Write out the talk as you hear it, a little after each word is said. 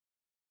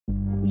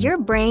Your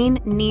brain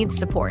needs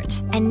support,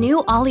 and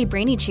new Ollie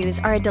Brainy Chews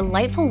are a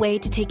delightful way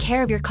to take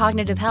care of your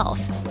cognitive health.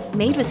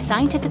 Made with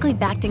scientifically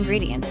backed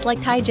ingredients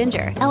like Thai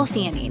ginger,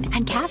 L-theanine,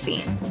 and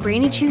caffeine,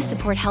 Brainy Chews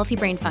support healthy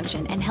brain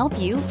function and help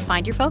you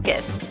find your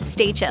focus,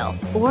 stay chill,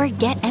 or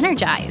get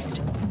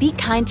energized. Be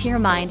kind to your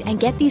mind and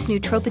get these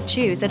nootropic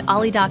chews at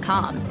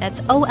ollie.com.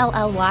 That's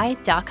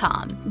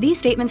OLLY.com. These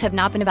statements have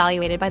not been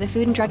evaluated by the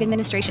Food and Drug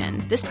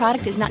Administration. This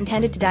product is not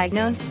intended to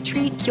diagnose,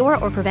 treat, cure,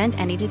 or prevent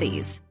any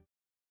disease.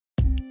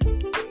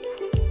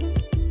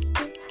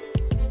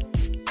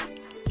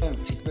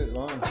 Keep it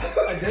long.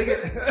 I dig it.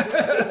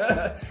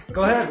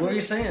 Go ahead. What are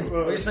you saying?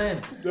 What are you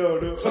saying?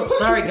 No. So,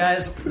 sorry,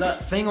 guys. The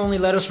thing only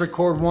let us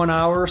record 1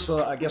 hour,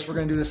 so I guess we're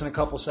going to do this in a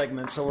couple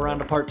segments. So we're on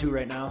to part 2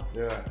 right now.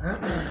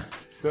 Yeah.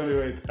 So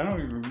anyway, I don't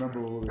even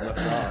remember where we left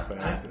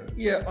off.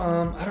 Yeah,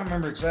 I don't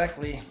remember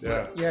exactly.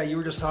 But yeah, you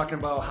were just talking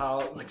about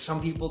how like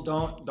some people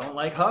don't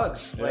like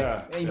hugs.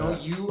 Like you know,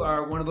 you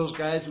are one of those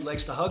guys who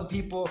likes to hug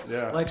people,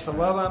 likes to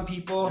love on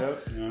people,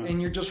 and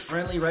you're just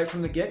friendly right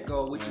from the get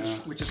go, which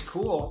is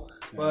cool.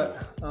 But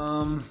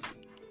not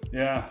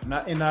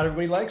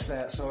everybody likes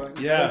that. So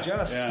you gotta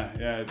adjust.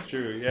 Yeah, it's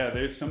true. Yeah,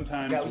 there's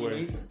sometimes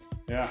where.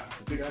 Yeah, I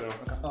think so.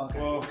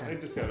 Okay. I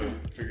just gotta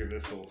figure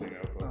this whole thing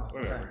out, but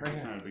whatever. Okay.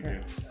 It's not a big deal.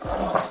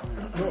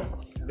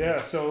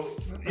 Yeah, so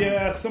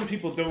some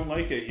people don't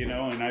like it, you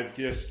know, and I've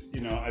just,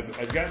 you know,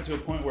 I've gotten to a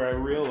point where I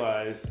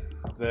realized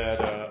that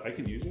I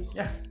can use this.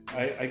 Yeah.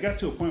 I got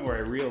to a point where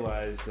I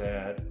realized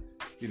that,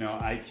 you know,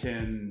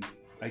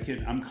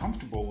 I'm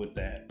comfortable with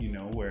that, you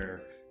know,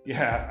 where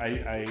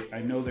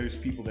I know there's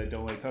people that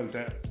don't like hugs.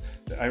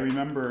 I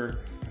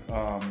remember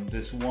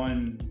this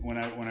one when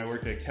I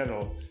worked at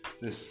Kettle.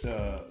 This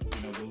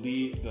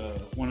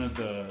one of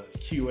the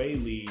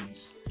QA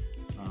leads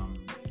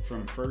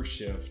from first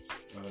shift,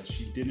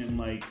 she didn't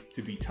like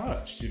to be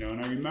touched, you know.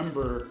 And I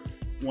remember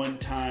one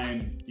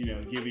time, you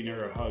know, giving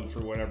her a hug for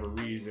whatever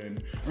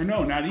reason, or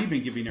no, not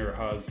even giving her a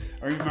hug.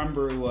 I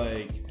remember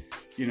like,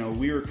 you know,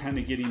 we were kind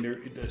of getting there.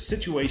 The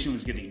situation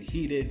was getting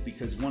heated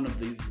because one of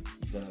the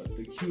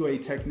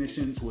QA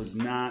technicians was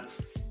not,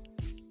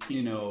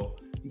 you know,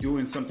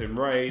 doing something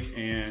right,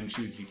 and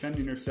she was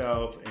defending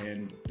herself,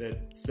 and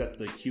that set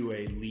the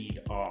QA lead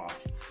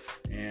off.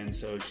 And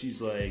so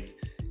she's like,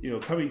 you know,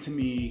 coming to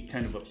me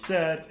kind of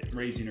upset,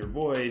 raising her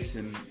voice,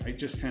 and I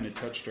just kind of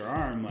touched her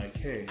arm like,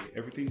 hey,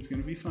 everything's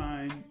going to be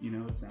fine, you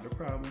know, it's not a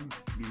problem,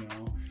 you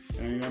know.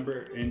 And I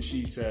remember, and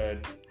she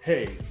said,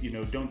 hey, you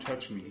know, don't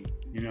touch me.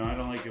 You know, I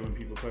don't like it when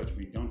people touch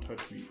me. Don't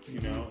touch me, you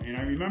know. And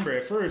I remember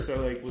at first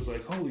I was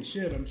like, holy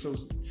shit, I'm so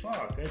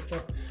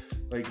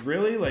like,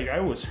 really? Like,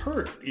 I was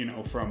hurt, you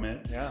know, from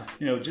it. Yeah.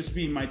 You know, just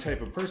being my type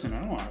of person, I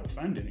don't want to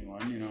offend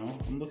anyone, you know.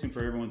 I'm looking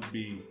for everyone to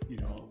be, you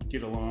know,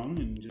 get along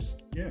and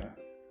just,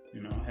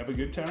 you know, have a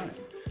good time,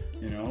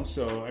 you know.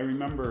 So I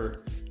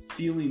remember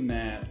feeling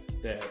that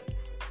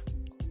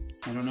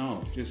I don't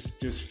know,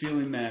 just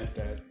feeling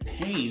that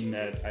pain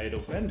that I had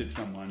offended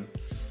someone.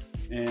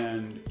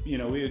 And, you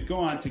know, we would go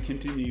on to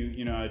continue,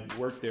 you know, I'd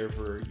worked there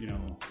for, you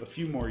know, a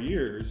few more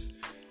years.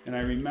 And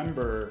I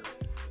remember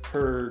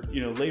her,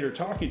 you know, later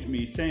talking to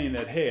me saying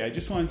that, hey, I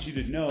just wanted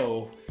you to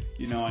know,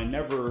 you know,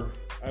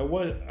 I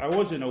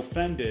wasn't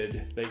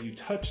offended that you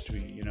touched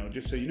me, you know,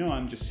 just so you know,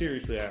 I'm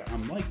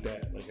like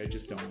that. Like, I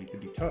just don't like to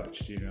be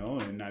touched, you know,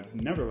 and I've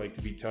never liked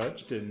to be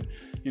touched. And,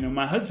 you know,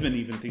 my husband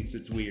even thinks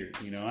it's weird,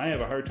 you know, I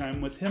have a hard time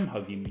with him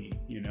hugging me,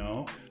 you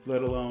know,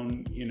 let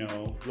alone, you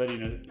know,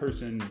 letting a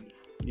person,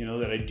 you know,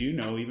 that I do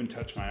know even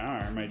touch my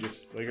arm. I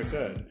just, like I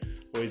said,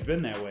 always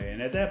been that way.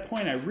 And at that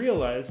point I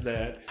realized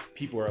that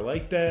people are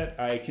like that.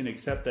 I can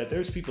accept that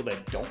there's people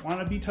that don't want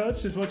to be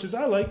touched as much as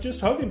I like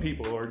just hugging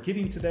people, or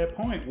getting to that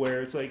point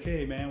where it's like,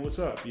 hey man, what's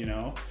up, you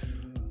know.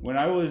 When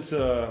I was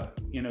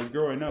you know,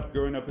 growing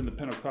up in the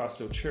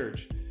Pentecostal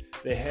church,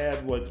 they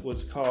had what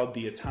was called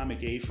the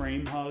atomic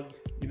A-frame hug,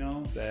 you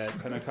know, that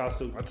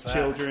Pentecostal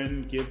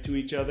children give to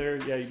each other.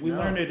 Yeah, we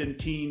learned it in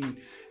teen,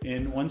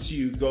 and once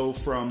you go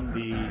from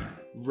the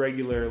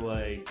regular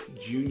like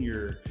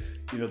junior,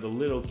 you know, the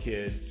little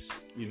kids,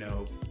 you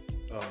know,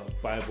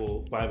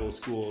 Bible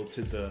school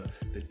to the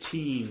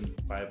teen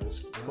Bible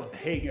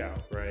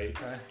hangout, right?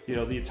 Okay. You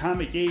know, the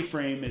atomic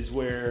A-frame is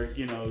where,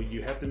 you know,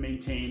 you have to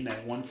maintain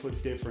that 1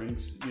 foot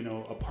difference, you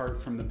know,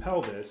 apart from the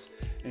pelvis,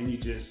 and you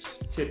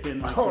just tip in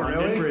like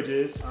London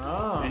bridges,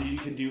 and you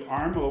can do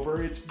arm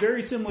over. It's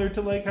very similar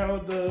to like how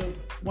the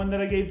one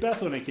that I gave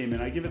Beth when I came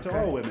in. I give it to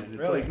all women.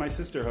 It's like my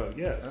sister hug.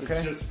 Yes,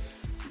 it's just,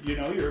 you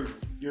know, your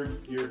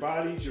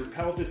bodies, your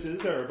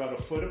pelvises are about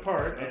a foot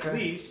apart at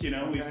least. You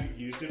know, we've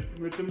used it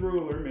with the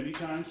ruler many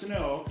times to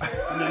know.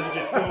 And then you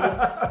just go,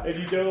 and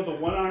you go the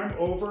one arm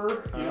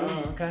over, you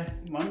know,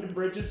 London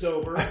Bridge is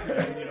over,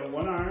 and, you know,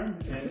 one arm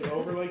and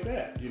over like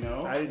that, you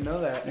know. I didn't know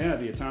that. Yeah,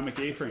 the atomic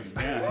A-frame.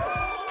 Yeah.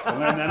 I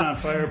learned that on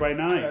Fire by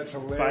Night. That's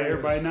hilarious. Fire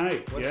by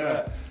Night. What's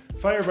that?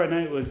 Fire by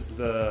Night was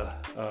the,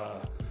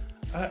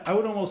 I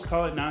would almost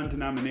call it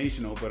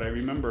non-denominational, but I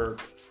remember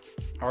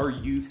our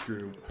youth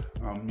group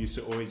used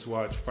to always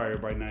watch Fire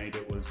by Night.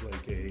 It was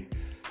like a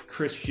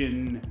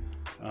Christian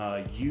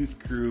youth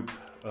group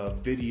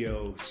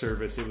video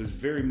service. It was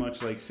very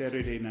much like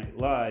Saturday Night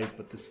Live,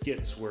 but the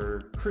skits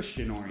were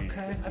Christian oriented.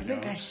 Okay, I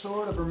think I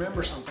sort of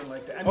remember something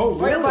like that. I mean,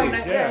 Fire really? by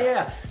Night,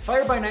 yeah.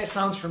 Fire by Night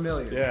sounds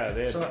familiar.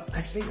 Yeah, so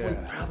I think we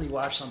probably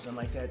watched something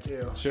like that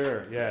too.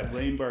 Sure, yeah.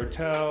 Blaine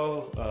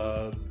Bartel,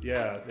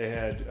 they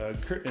had,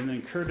 and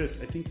then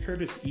Curtis. I think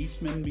Curtis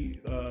Eastman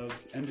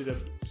ended up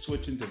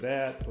switching to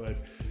that, but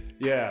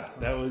yeah,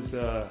 that was.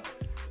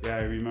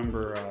 I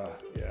remember.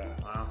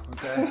 Wow.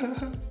 Okay.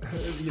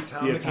 the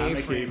Atomic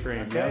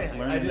A-Frame. Okay.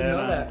 Yeah, I didn't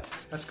know that.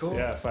 That's cool.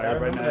 Yeah, Fire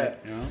by Night. That.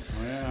 Yeah.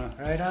 Oh yeah.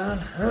 Right on.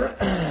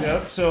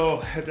 Yep.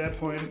 So at that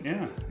point,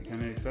 I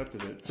kind of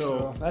accepted it.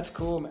 So that's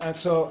cool. And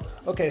so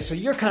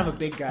you're kind of a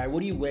big guy.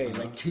 What do you weigh?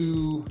 Like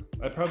two?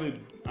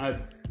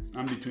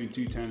 I'm between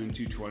 210 and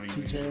 220.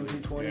 210 and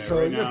 220. Yeah, so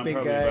right you're now a big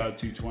I'm guy. probably about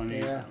 220.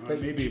 Yeah,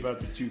 maybe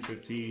about the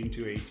 215,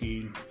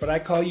 218. But I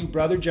call you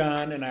Brother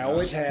John, and I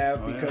always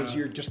have because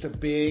you're just a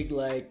big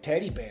like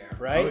teddy bear,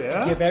 right? Oh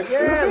yeah. You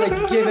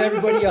give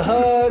everybody a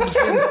hugs,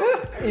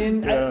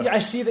 and I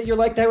see that you're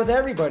like that with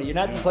everybody. You're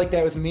not just like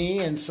that with me,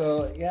 and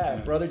so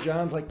Brother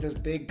John's like this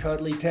big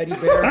cuddly teddy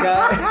bear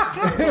guy.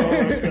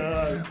 Oh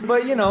God.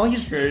 But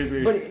he's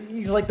crazy. But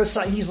he's like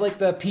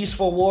the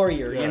peaceful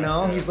warrior.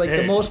 He's like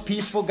the most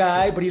peaceful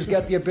guy, but he's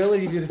got the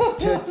ability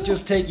to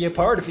just take you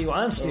apart if he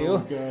wants to. Oh,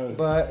 God.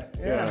 But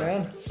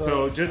man.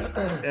 So just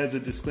as a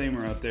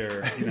disclaimer out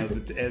there,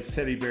 as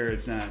teddy bear,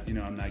 it's not.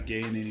 I'm not gay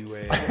in any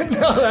way.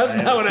 No, that's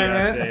not what I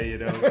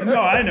meant.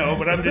 No, I know,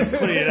 but I'm just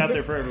putting it out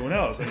there for everyone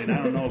else. I mean,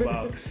 I don't know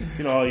about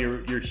all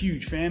your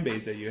huge fan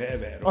base that you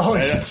have, Adam. Oh,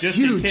 it's just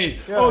huge. In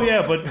case. Yeah. Oh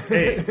yeah, but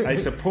hey, I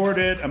support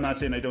it. I'm not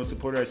saying I don't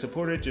support it. I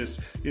support it. Just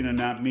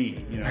not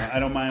me. I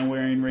don't mind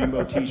wearing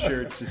rainbow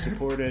T-shirts to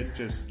support it.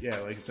 Just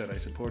like I said, I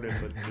support it,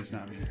 but it's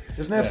not me.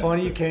 Isn't that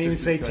funny? You can't even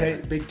say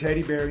big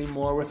teddy bear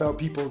anymore without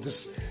people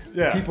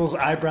people's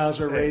eyebrows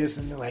are raised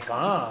and they're like,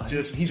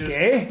 he's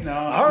gay? No.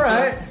 All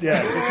right.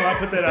 Just want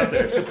to put that out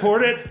there.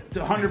 Support it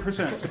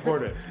 100%.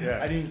 Support it. Yeah.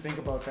 I didn't even think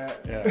about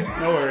that. Yeah.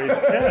 No worries.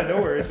 Yeah,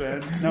 no worries,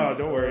 man. No,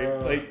 don't worry.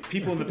 Like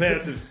people in the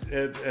past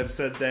have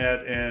said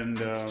that, and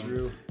it's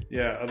true.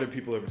 Yeah, other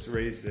people have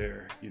raised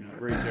their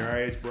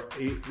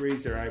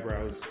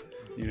eyebrows.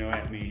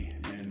 At me,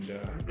 and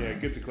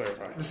good to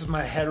clarify. This is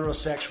my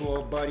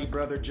heterosexual buddy,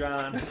 Brother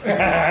John.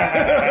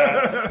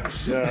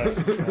 Yes,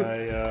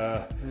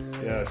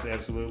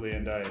 absolutely,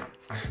 and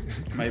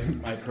my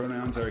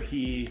pronouns are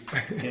he,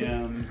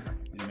 him,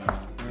 right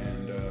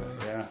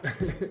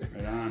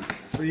on.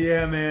 So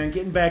man,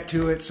 getting back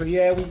to it. So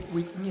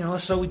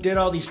we did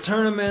all these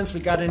tournaments. We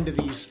got into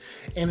these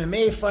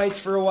MMA fights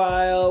for a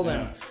while,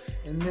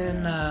 and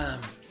then.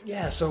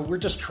 So we're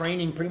just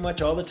training pretty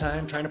much all the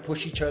time, trying to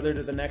push each other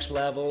to the next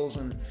levels,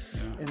 and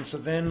so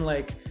then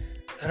I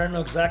don't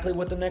know exactly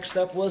what the next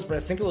step was, but I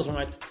think it was when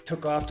I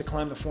took off to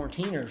climb the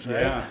 14ers,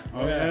 right? Yeah.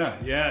 Oh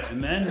yeah.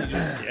 And then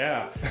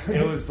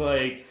it was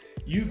like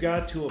you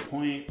got to a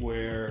point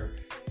where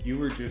you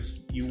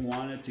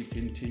wanted to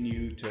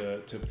continue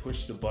to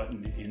push the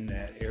button in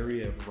that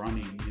area of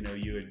running.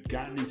 You had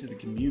gotten into the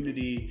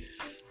community.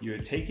 You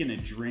had taken a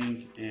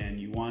drink and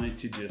you wanted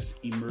to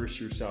just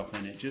immerse yourself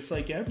in it, just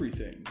like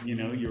everything.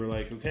 You were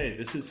like, okay,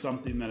 this is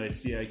something that I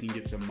see I can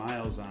get some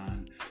miles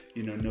on,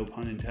 no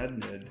pun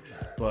intended,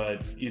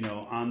 but,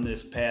 on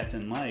this path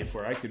in life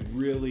where I could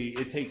really,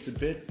 it takes a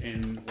bit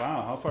and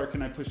wow, how far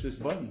can I push this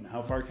button?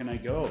 How far can I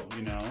go,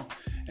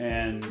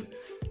 And,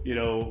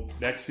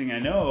 next thing I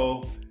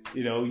know,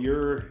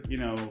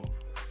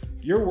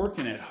 you're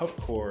working at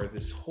Huffcore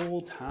this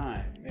whole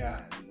time.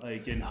 Yeah.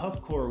 And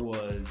Huffcore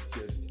was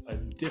just a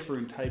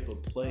different type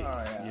of place.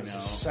 Oh, yeah. It was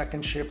a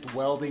second shift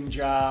welding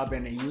job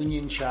and a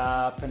union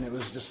shop, and it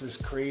was just this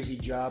crazy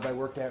job I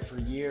worked at for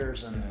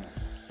years.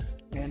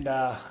 And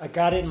I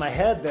got it in my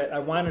head that I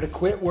wanted to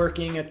quit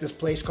working at this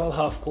place called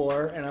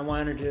Huffcore, and I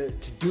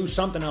wanted to do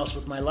something else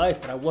with my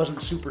life, but I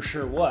wasn't super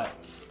sure what.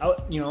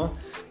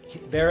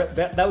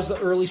 That was the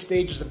early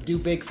stages of do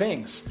big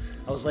things.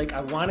 I was like, I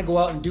want to go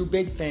out and do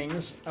big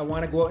things. I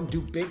want to go out and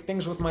do big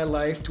things with my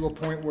life to a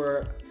point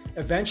where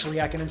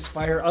eventually I can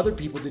inspire other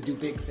people to do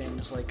big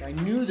things. Like I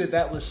knew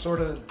that was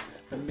sort of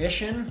the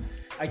mission.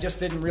 I just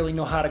didn't really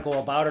know how to go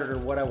about it or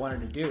what I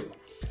wanted to do.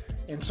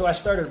 And so I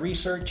started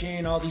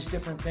researching all these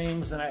different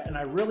things, and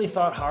I really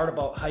thought hard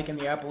about hiking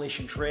the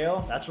Appalachian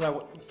Trail. That's what I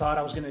thought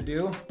I was going to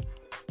do.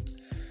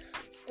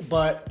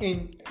 But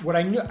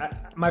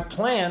my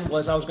plan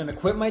was I was going to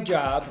quit my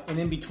job, and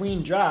in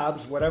between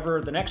jobs, whatever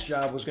the next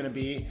job was going to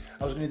be,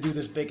 I was going to do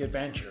this big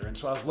adventure. And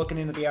so I was looking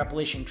into the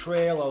Appalachian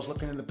Trail, I was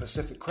looking into the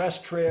Pacific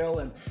Crest Trail,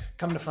 and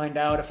come to find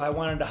out if I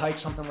wanted to hike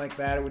something like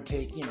that, it would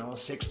take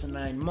 6 to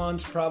 9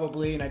 months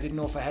probably, and I didn't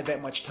know if I had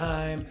that much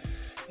time.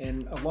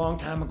 And a long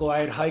time ago, I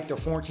had hiked a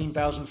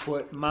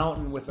 14,000-foot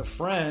mountain with a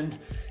friend,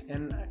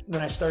 and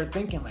then I started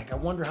thinking, I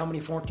wonder how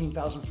many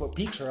 14,000-foot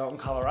peaks are out in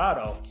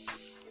Colorado.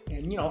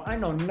 And, I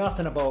know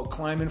nothing about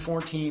climbing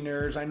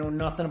 14ers. I know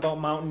nothing about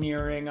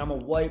mountaineering. I'm a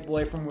white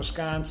boy from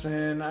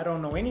Wisconsin. I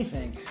don't know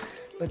anything.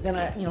 But then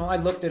I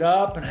looked it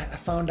up and I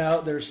found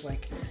out there's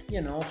like,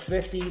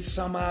 50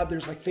 some odd,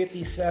 there's like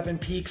 57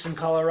 peaks in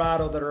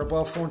Colorado that are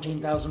above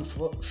 14,000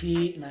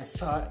 feet. And I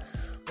thought,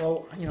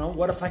 well,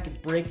 what if I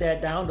could break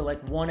that down to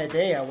like one a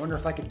day? I wonder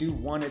if I could do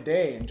one a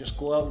day and just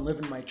go out and live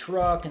in my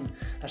truck. And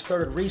I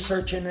started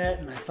researching it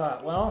and I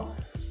thought, well,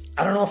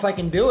 I don't know if I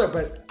can do it,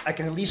 but I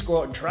can at least go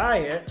out and try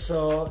it.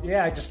 So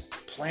yeah, I just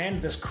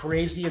planned this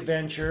crazy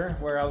adventure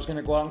where I was going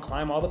to go out and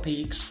climb all the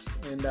peaks.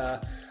 And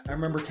I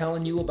remember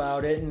telling you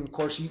about it, and of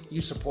course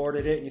you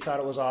supported it and you thought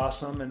it was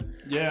awesome. And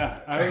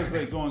yeah, I was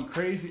like going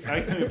crazy.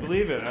 I couldn't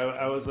believe it.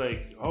 I was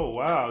like, oh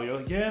wow. You're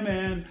like, yeah,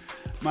 man,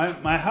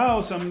 my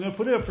house, I'm going to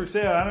put it up for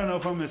sale. I don't know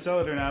if I'm going to sell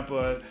it or not,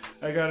 but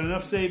I got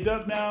enough saved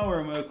up now where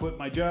I'm going to quit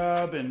my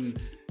job. And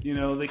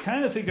they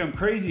kind of think I'm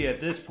crazy at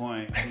this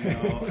point.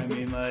 I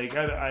mean, like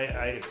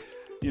I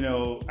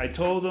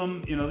told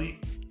them,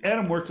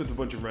 Adam worked with a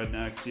bunch of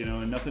rednecks,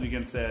 and nothing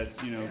against that,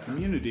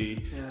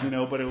 community,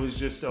 but it was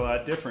just a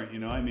lot different,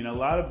 I mean, a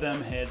lot of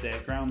them had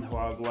that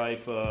groundhog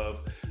life of,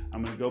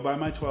 I'm going to go buy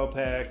my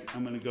 12-pack,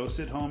 I'm going to go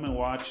sit home and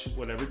watch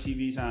whatever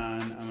TV's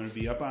on, I'm going to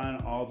be up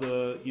on all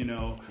the,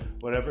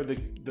 whatever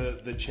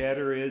the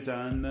chatter is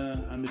on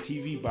the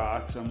TV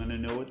box, I'm going to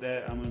know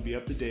I'm going to be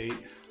up to date.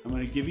 I'm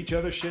going to give each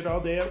other shit all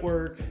day at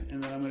work,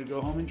 and then I'm going to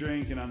go home and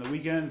drink, and on the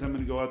weekends I'm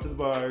going to go out to the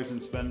bars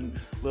and spend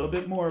a little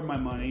bit more of my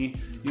money.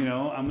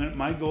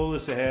 My goal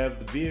is to have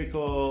the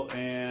vehicle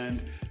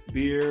and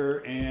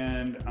beer,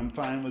 and I'm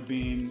fine with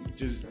being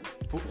just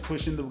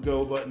pushing the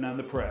go button on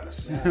the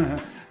press. Yeah.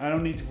 I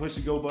don't need to push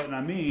the go button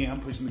on me. I'm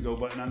pushing the go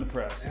button on the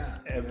press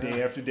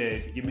day after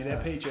day. Give me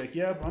that paycheck.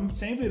 Yep, I'm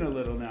saving a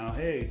little now.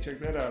 Hey,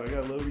 check that out. I got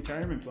a little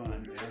retirement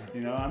fund.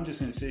 Yeah. I'm just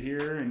going to sit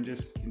here and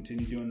just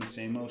continue doing the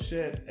same old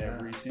shit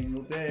every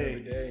single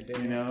day. Every day.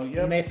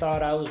 Yep. And they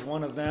thought I was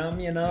one of them,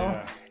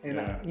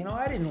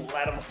 I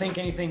didn't think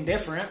anything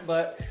different,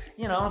 but,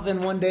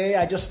 then one day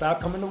I just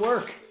stopped coming to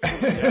work.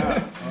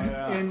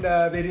 And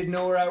they didn't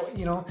know where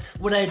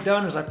what I had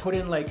done is I put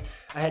in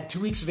I had 2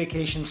 weeks of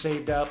vacation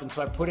saved up, and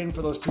so I put in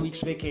for those 2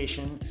 weeks of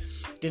vacation,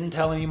 didn't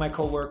tell any of my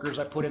coworkers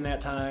I put in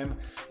that time,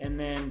 and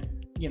then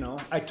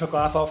I took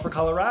off out for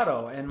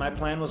Colorado, and my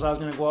plan was I was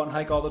going to go out and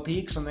hike all the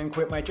peaks and then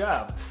quit my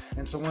job.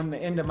 And so when the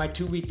end of my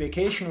 2-week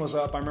vacation was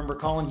up, I remember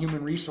calling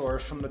Human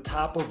Resource from the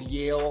top of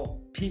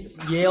Yale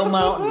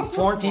Mountain,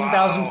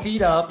 14,000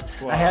 feet up.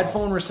 Wow. I had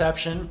phone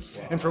reception,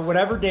 and for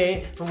whatever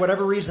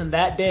reason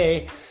that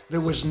day,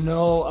 there was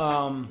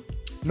no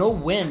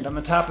wind on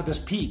the top of this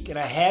peak, and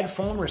I had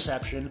phone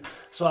reception,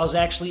 so I was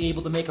actually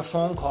able to make a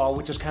phone call,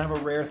 which is kind of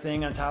a rare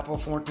thing on top of a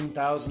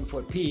 14,000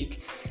 foot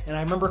peak. And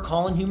I remember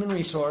calling Human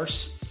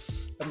Resource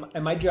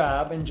at my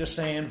job and just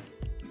saying,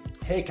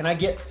 hey, can I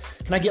get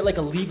like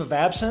a leave of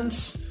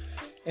absence?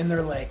 And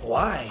they're like,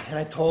 why? And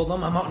I told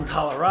them I'm out in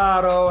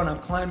Colorado and I'm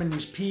climbing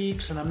these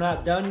peaks and I'm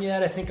not done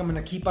yet. I think I'm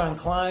going to keep on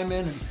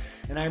climbing.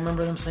 And I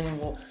remember them saying,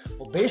 well,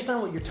 based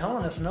on what you're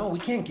telling us, no, we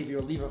can't give you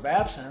a leave of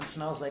absence.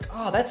 And I was like,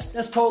 oh,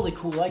 that's totally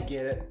cool. I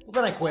get it. Well,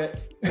 then I quit.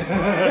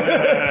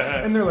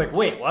 And they're like,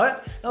 wait,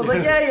 what? And I was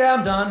like, yeah,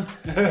 I'm done.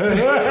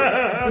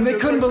 And they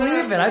couldn't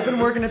believe it. I've been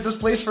working at this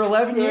place for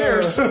 11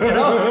 years. They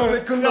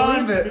couldn't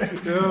believe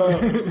it.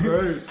 Yeah,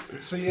 right.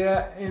 So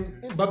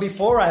but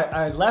before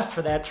I left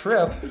for that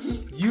trip,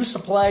 you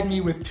supplied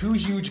me with 2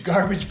 huge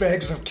garbage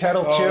bags of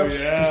kettle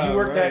chips because you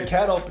worked at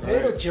Kettle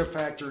Potato Chip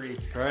Factory.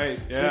 Right.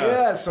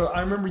 Yeah. So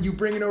I remember you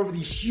bringing over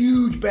these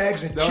huge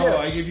bags of chips. No,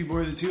 I gave you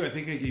more than 2. I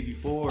think I gave you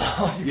 4.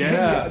 Oh, you gave me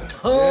a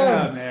ton.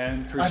 Yeah,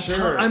 man, for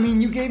sure. I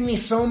mean, you gave me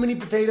so many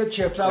potato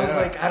chips. I was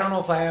like, I don't know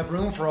if I have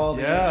room for all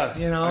these.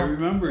 I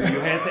remember you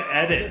had to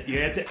edit. You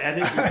had to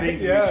edit the thing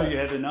to make sure you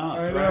had enough.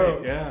 I know.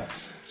 Right? Yeah.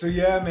 So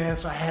man,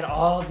 so I had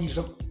all these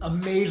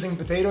amazing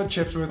potato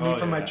chips with me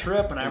for my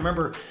trip, and I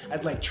remember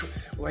I'd like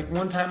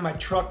one time my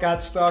truck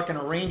got stuck and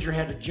a ranger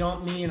had to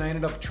jump me, and I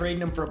ended up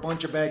trading him for a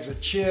bunch of bags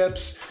of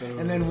chips.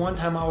 And then one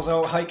time I was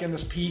out hiking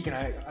this peak, and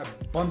I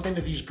bumped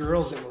into these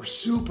girls that were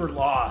super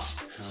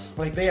lost.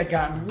 Like they had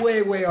gotten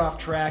way off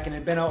track and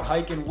had been out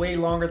hiking way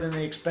longer than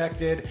they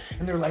expected,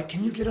 and they're like,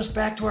 "Can you get us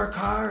back to our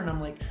car?" And I'm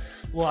like,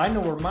 well, I know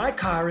where my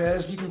car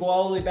is. You can go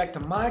all the way back to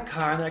my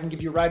car, and then I can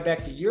give you a ride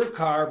back to your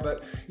car.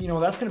 But,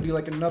 that's going to be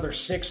like another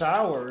 6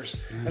 hours.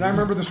 And I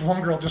remember this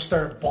one girl just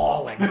started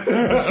bawling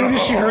as soon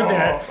as she heard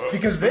that,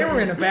 because they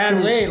were in a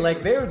bad way.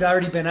 Like, they had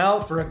already been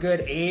out for a good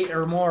 8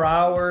 or more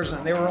hours,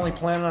 and they were only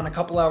planning on a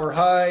couple-hour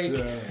hike.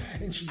 Yeah.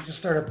 And she just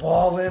started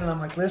bawling, and I'm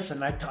like,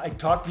 listen, I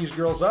talked these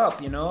girls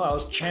up, I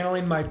was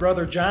channeling my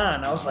brother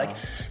John. I was like,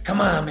 come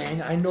on,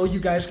 man, I know you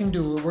guys can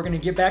do it. We're going to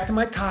get back to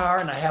my car,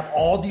 and I have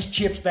all these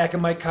chips back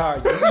in my car.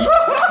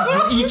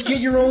 You each get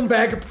your own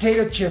bag of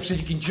potato chips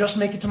if you can just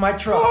make it to my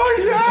truck. Oh,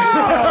 yeah!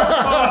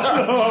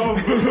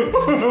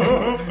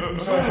 Awesome!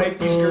 So I hiked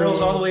these girls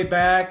all the way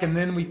back, and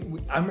then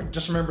I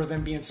just remember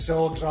them being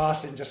so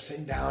exhausted and just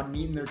sitting down and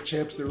eating their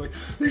chips. They're like,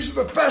 these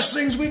are the best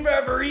things we've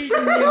ever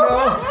eaten,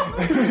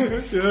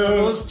 So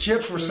those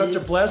chips were such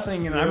a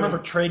blessing, and I remember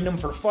trading them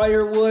for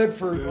firewood,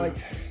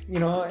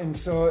 and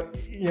so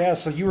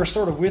you were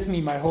sort of with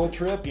me my whole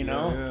trip,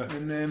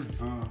 And then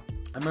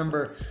I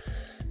remember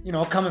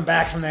coming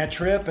back from that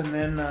trip, and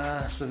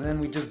then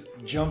we just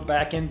jumped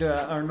back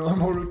into our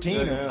normal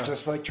routine of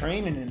just like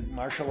training in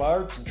martial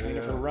arts and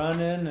training for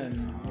running,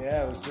 and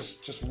it was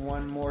just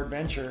one more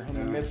adventure in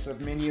the midst of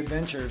many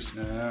adventures.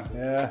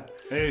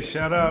 Hey,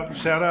 shout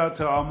out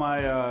to all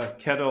my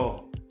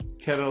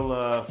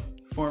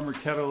former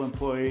Kettle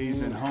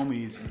employees and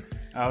homies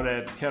out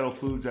at Kettle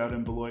Foods out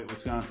in Beloit,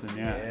 Wisconsin.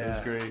 It was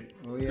great.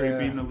 Great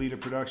being the lead of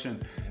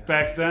production.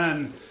 Back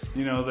then,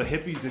 the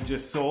hippies had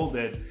just sold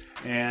it,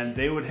 and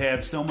they would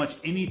have so much,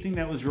 anything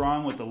that was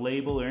wrong with the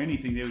label or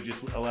anything, they would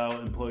just allow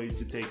employees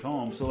to take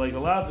home. So like a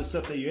lot of the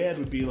stuff that you had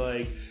would be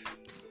like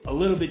a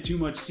little bit too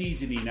much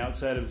seasoning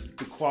outside of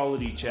the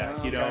quality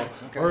check,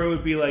 or it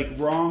would be like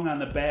wrong on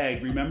the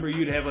bag. Remember,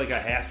 you'd have like a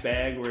half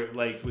bag where it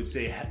like would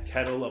say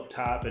Kettle up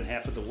top and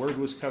half of the word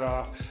was cut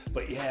off.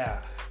 But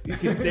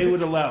they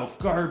would allow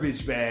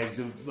garbage bags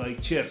of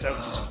like chips. I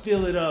would just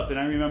fill it up, and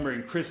I remember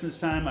in Christmas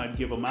time I'd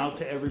give them out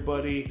to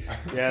everybody.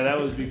 That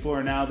was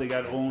before. Now they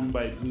got owned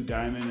by Blue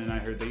Diamond, and I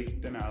heard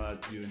they're not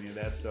allowed to do any of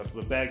that stuff.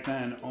 But back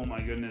then, oh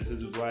my goodness,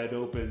 it was wide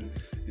open.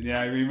 And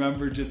I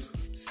remember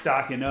just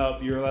stocking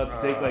up. You were allowed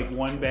to take like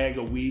one bag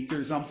a week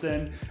or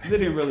something. They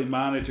didn't really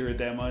monitor it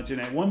that much, and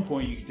at one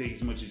point you could take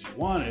as much as you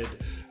wanted,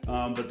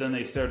 but then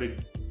they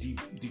started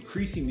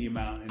decreasing the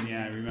amount. And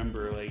I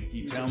remember like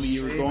you tell me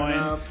you were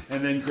going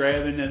and then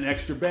grabbing an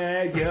extra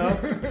bag,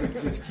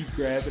 just keep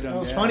grabbing them. It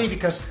was funny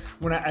because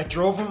when I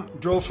drove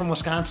from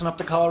Wisconsin up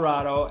to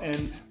Colorado,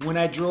 and when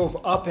I drove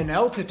up in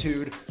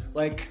altitude,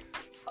 like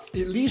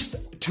at least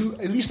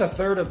a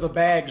third of the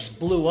bags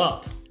blew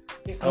up.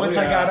 Once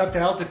I got up to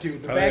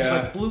altitude, the bags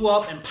like blew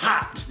up and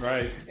popped.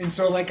 Right. And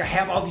so like I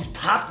have all these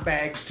popped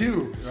bags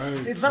too.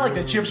 Right. It's not like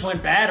the chips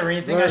went bad or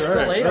anything. I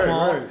still ate them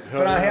all.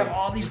 But I have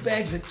all these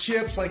bags of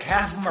chips. Like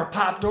half of them are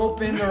popped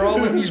open. They're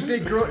all in these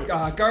big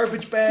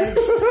garbage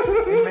bags.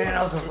 And man,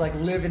 I was just like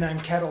living on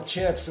Kettle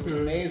chips. It was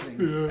amazing.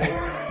 It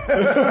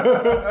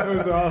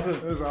was awesome.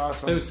 It was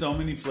awesome. There was so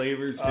many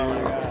flavors too. Oh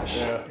my gosh.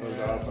 Yeah, it was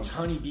awesome. Those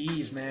Honey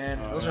D's, man.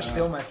 Those are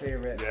still my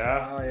favorite.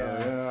 Yeah. Oh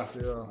yeah.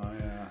 Still. Oh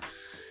yeah.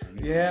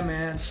 Yeah,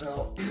 man.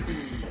 So,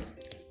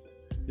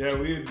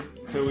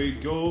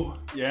 we'd go.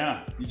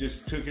 Yeah, you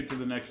just took it to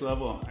the next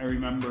level. I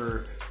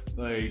remember,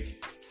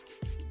 like,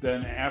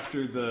 then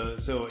after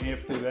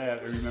that,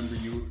 I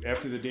remember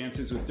after the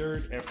Dances with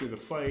Dirt, after the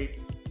fight,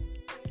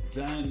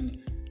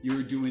 then you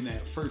were doing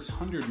that first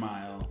 100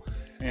 mile.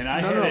 And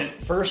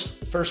first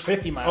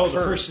 50 mile. Oh,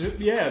 the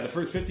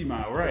first 50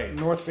 mile, right?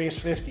 North Face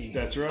 50.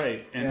 That's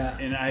right.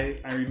 And I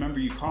remember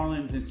you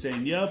calling and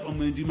saying, "Yep, I'm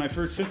going to do my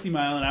first 50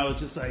 mile," and I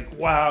was just like,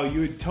 "Wow!"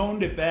 You had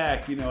toned it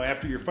back.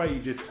 After your fight, you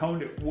just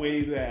toned it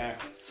way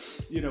back.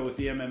 With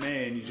the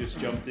MMA, and you just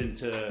jumped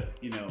into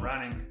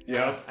running.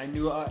 Yeah, I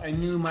knew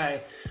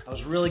I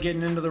was really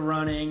getting into the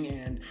running,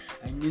 and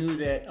I knew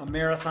that a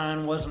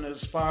marathon wasn't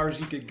as far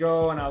as you could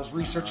go. And I was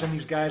researching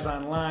these guys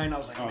online. I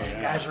was like,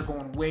 guys are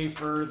going way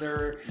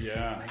further.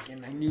 Yeah,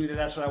 and I knew that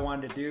that's what I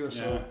wanted to do.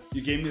 So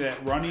you gave me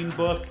that running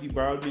book. You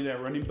borrowed me that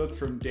running book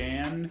from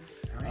Dan.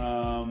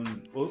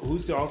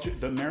 Who's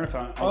the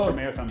marathon? Ultra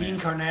marathon Dean man?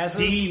 Carnazes.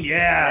 Dean,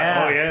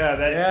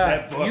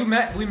 that book.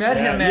 We met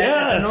him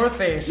at the North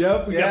Face.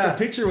 Yep, we got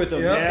the picture with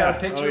him. Yep, got a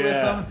picture with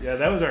him. Yeah,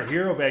 that was our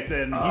hero back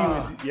then.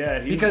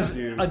 Because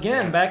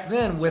again, back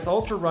then with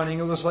ultra running,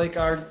 it was like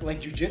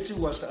jiu-jitsu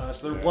was to us.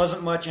 There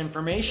wasn't much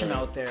information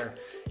out there.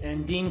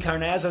 And Dean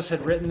Carnazes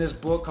had written this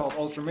book called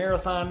Ultra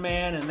Marathon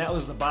Man, and that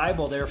was the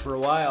Bible there for a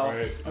while.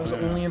 Right. That was the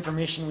only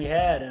information we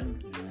had,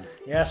 and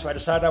so I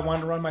decided I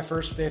wanted to run my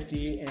first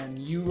 50, and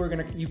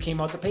you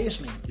came out to pace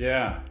me.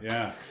 Yeah.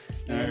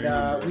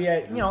 And we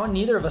had,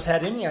 neither of us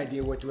had any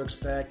idea what to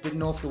expect. Didn't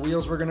know if the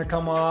wheels were going to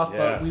come off,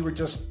 but we were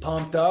just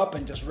pumped up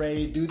and just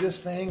ready to do this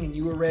thing, and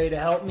you were ready to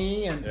help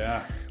me. And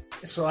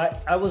so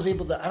I was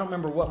able to, I don't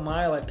remember what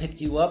mile I picked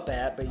you up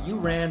at, but you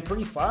ran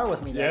pretty far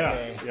with me that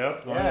day.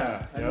 Yep.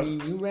 I mean,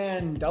 you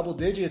ran double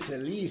digits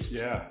at least.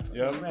 Yeah.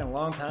 You ran a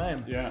long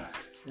time. Yeah.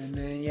 And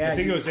then, I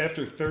think it was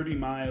after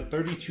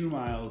 32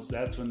 miles,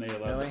 that's when they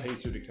allowed the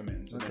pacer to come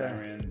in. So then I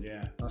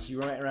ran, so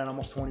you ran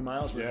almost 20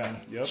 miles with me.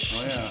 Yep.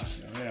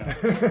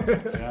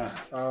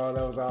 Oh,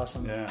 that was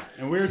awesome. Yeah.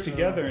 And we were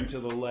together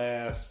until the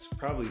last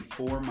probably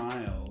 4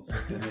 miles.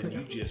 And then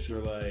you just were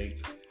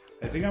like,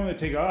 I think I'm going to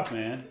take off,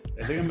 man.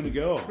 I think I'm going to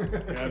go.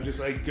 And I'm just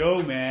like,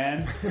 go,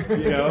 man.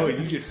 And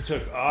you just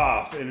took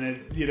off. And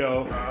then,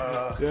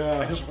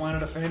 I just wanted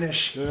to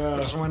finish. I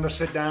just wanted to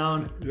sit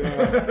down.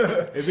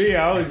 And me,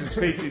 I was just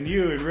facing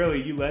you, and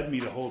really, you led me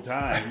the whole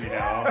time,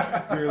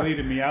 You were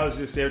leading me. I was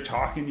just there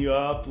talking you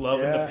up,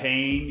 loving the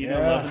pain,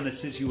 loving the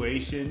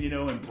situation,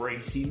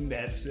 embracing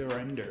that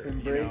surrender.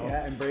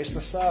 Embrace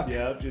the suck.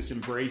 Yeah, just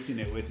embracing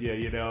it with you,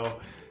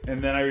 And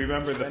then I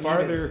remember the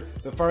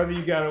farther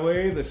you got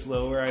away, the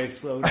slower I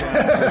slowed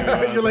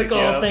down. You're like,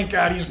 oh, thank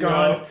God he's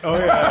gone. Oh,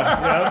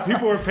 yeah.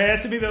 People were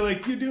passing me. They're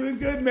like, you're doing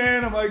good,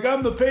 man. I'm like,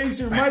 I'm the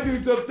pacer. My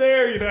dude's up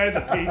there. I had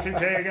the pacer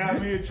tag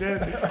on me and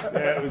shit.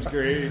 Yeah, it was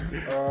great.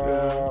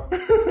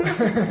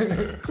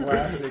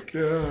 Classic.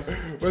 Yeah.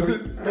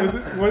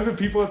 Wasn't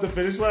people at the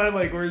finish line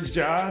like, where's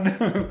John?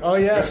 Oh,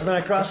 yeah. So then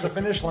I crossed the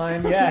finish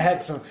line. Yeah, I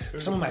had some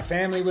of my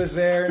family was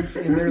there.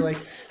 And they're like,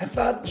 I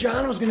thought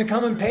John was going to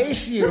come and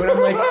pace you. And I'm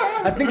like,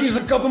 I think he's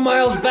a couple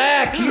miles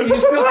back.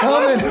 He's still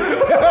coming. By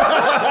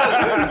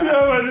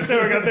the time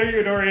I got there,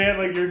 you'd already had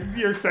like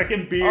your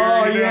second beer.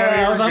 Oh,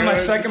 yeah. I was on my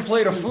second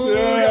plate of food.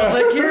 Yeah. I was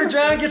like, here,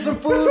 John, get some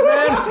food,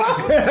 man.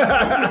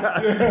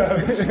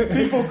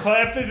 People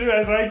clapped it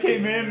as I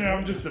came in, and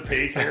I'm just a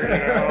pacer.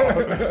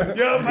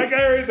 Yo, my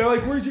guy, they're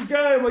like, where's your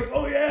guy? I'm like,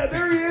 oh, yeah,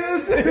 there he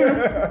is.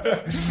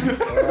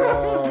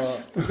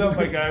 I thought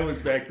my guy was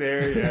back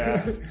there. Yeah.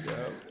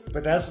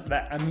 But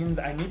I mean,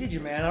 I needed you,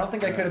 man. I don't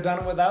think I could have done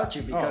it without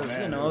you because,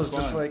 it was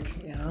just like,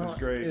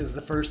 it was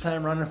the first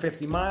time running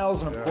 50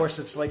 miles. And of course,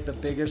 it's like the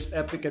biggest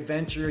epic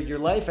adventure of your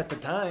life at the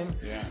time,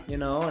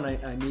 and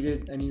I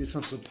needed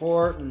some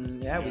support and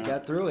we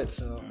got through it.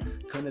 So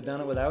couldn't have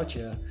done it without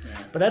you.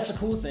 Yeah. But that's the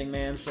cool thing,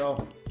 man.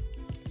 So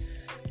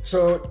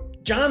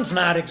John's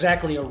not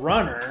exactly a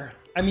runner.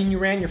 I mean, you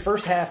ran your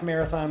first half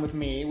marathon with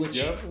me,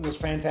 which was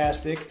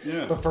fantastic.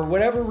 Yeah. But for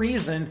whatever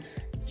reason,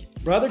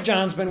 Brother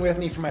John's been with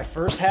me for my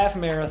first half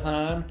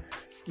marathon,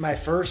 my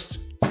first,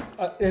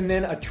 and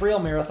then a trail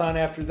marathon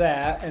after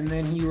that, and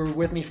then you were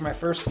with me for my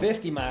first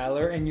 50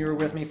 miler, and you were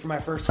with me for my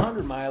first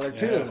 100 miler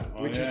too,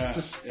 which is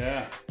just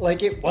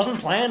like it wasn't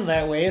planned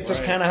that way. It's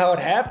just kind of how it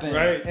happened,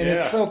 right? And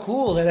it's so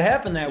cool that it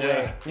happened that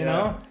way, you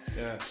know.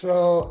 Yeah.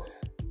 So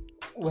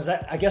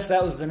I guess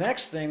that was the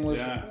next thing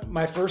was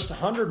my first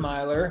 100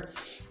 miler.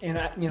 And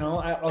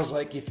I was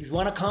like, if you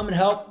want to come and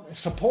help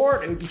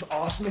support, it would be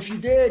awesome if you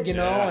did,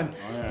 And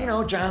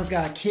John's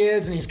got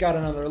kids and he's got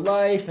another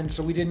life, and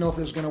so we didn't know if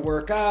it was going to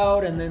work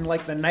out. And then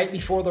like the night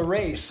before the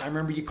race, I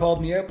remember you called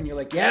me up and you're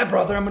like, "Yeah,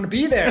 brother, I'm going to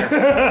be there."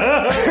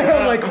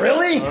 I'm like,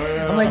 "Really?" Oh,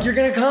 yeah. I'm like, "You're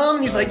going to come?"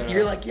 And he's like,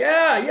 "You're like,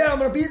 yeah, I'm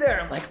going to be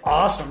there." I'm like,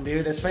 "Awesome,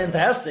 dude, that's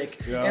fantastic."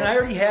 Yeah. And I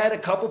already had a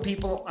couple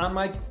people on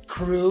my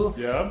crew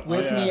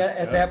with me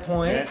at that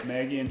point.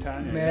 Maggie and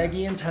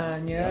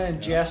Tanya, and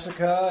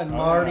Jessica and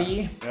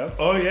Marty. Yep.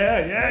 Oh,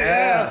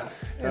 yeah.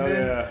 And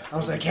then I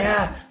was like,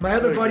 my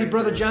other buddy,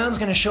 Brother John's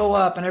going to show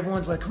up. And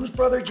everyone's like, who's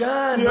Brother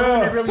John? Yeah. No one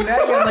had really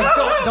met you. I'm like,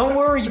 don't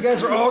worry. You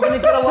guys are all going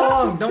to get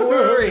along. Don't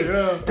worry.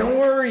 Don't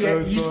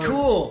worry. He's fun.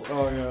 Cool.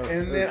 Oh, yeah.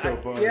 And then so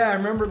fun. I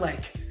remember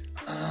like,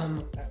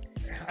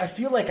 I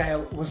feel like I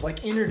was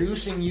like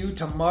introducing you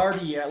to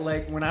Marty at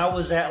like when I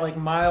was at like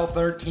mile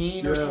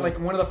 13 or like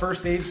one of the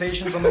first aid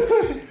stations. I'm like,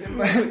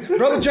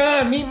 Brother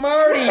John, meet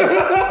Marty.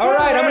 All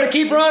right, I'm going to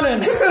keep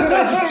running. And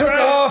I just took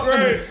off.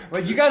 And,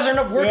 like, you guys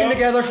are working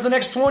together for the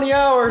next 20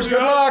 hours. Good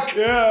luck.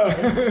 Yeah,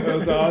 that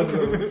was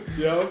awesome.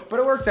 But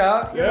it worked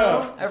out. You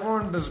know?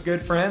 Everyone was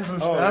good friends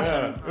and stuff.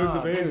 And, it was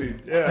amazing.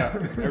 Dude. Yeah,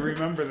 I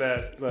remember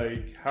that,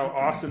 like how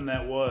awesome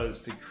that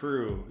was to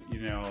crew,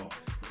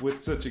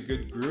 with such a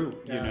good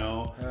group,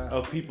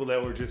 of people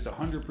that were just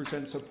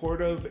 100%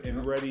 supportive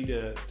and ready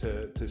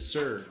to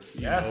serve,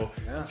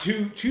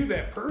 to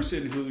that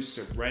person who's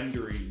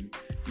surrendering,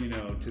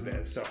 to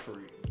that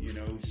suffering,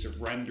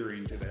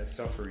 surrendering to that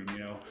suffering.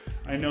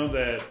 I know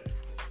that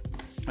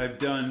I've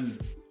done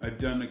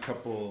a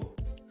couple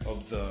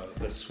of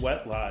the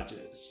sweat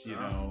lodges,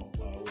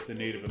 with the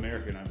Native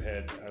American. I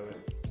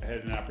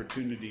had an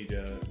opportunity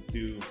to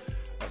do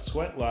a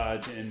sweat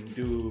lodge and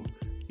do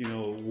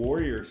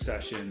warrior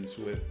sessions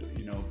with,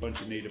 a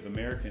bunch of Native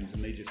Americans,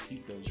 and they just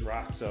heat those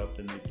rocks up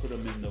and they put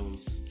them in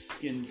those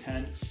skin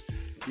tents,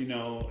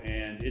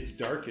 and it's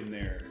dark in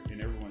there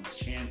and everyone's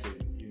chanting,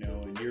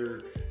 and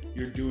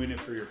you're doing it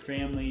for your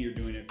family, you're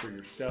doing it for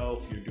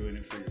yourself, you're doing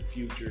it for your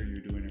future,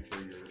 you're doing it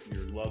for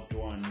your loved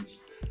ones,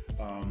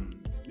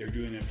 you're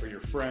doing it for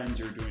your friends,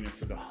 you're doing it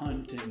for the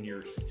hunt and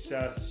your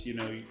success,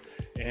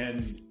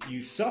 and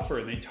you suffer.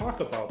 And they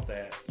talk about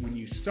that when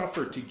you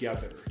suffer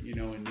together,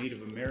 in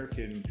Native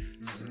American,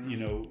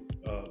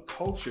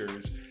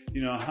 cultures,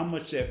 how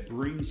much that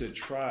brings a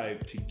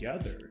tribe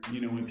together,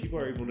 when people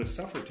are able to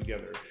suffer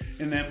together.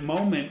 In that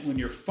moment when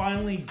you're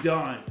finally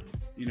done,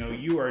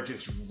 you are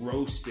just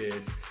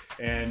roasted,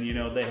 and,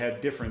 they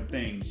have different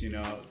things,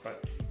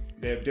 but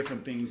they have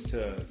different things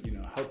to,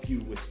 help you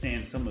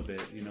withstand some of it,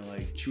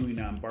 like chewing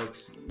on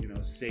barks,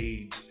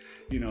 sage,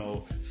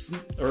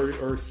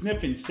 or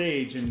sniffing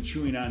sage and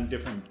chewing on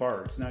different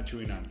barks, not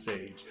chewing on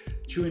sage,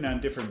 chewing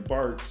on different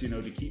barks,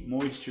 to keep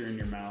moisture in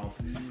your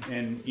mouth,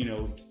 and,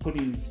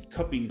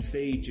 cupping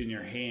sage in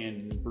your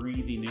hand and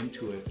breathing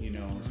into it,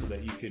 so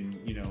that you can,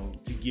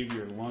 to give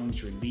your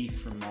lungs relief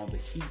from all the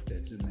heat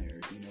that's in there,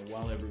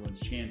 while everyone's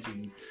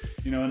chanting,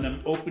 and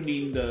then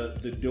opening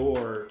the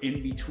door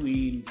in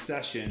between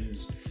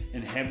sessions,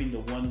 and having the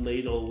one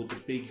ladle with the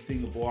big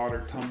thing of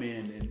water come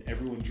in and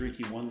everyone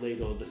drinking one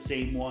ladle, the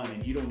same one,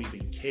 and you don't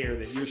even care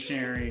that you're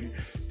sharing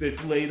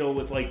this ladle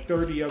with like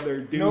 30 other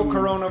dudes. No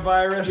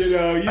coronavirus. You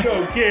know, you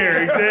don't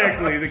care.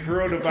 Exactly. The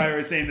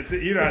coronavirus ain't a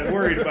thing. You're not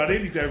worried about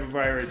any type of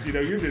virus. You know,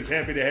 you're just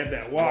happy to have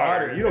that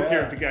water. You don't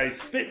care if the guy's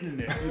spitting in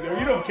it. You know,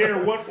 you don't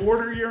care what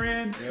order you're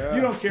in. Yeah.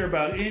 You don't care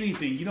about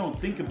anything. You don't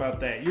think about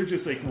that. You're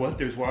just like, what?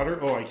 There's water?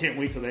 Oh, I can't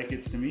wait till that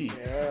gets to me.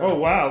 Yeah. Oh,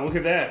 wow. Look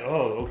at that.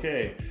 Oh,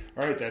 okay.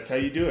 All right, that's how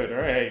you do it. All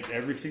right,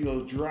 every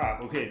single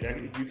drop. Okay, that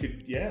you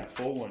could,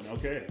 full one.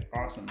 Okay,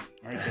 awesome.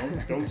 All right,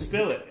 don't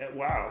spill it.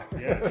 Wow,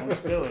 don't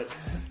spill it.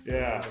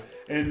 Yeah,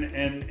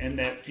 and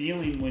that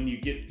feeling when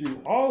you get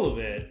through all of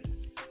it,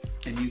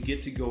 and you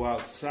get to go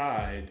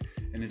outside,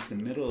 and it's the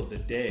middle of the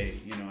day.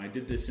 You know, I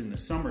did this in the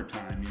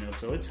summertime. You know,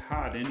 so it's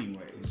hot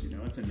anyways. You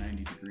know, it's a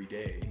 90-degree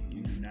day.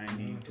 You know,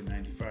 90 to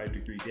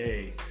 95-degree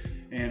day,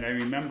 and I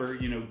remember,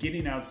 you know,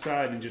 getting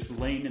outside and just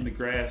laying in the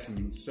grass. I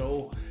mean,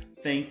 so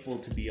thankful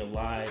to be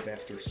alive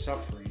after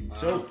suffering. Wow.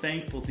 So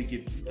thankful to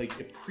get like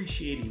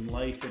appreciating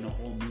life in a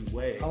whole new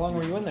way. How long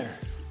were you in there?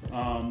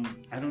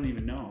 I don't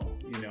even know.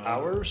 You know,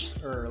 hours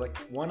or like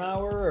 1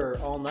 hour or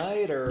all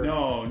night or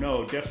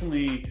no,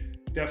 definitely.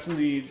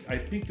 I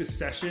think the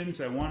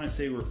sessions I want to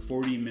say were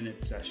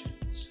 40-minute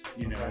sessions.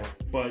 You know, okay.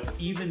 But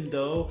even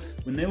though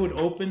when they would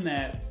open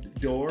that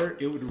door,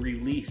 it would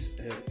release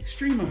an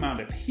extreme amount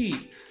of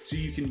heat. So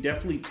you can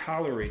definitely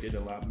tolerate it a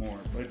lot more.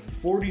 But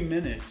 40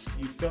 minutes,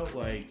 you felt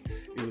like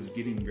it was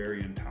getting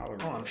very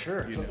intolerable. Oh, I'm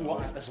sure.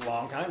 That's a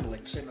long time to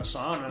like sit in the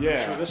sun. I'm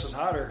sure this is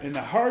hotter. And the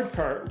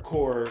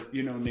hardcore,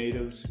 you know,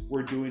 natives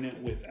were doing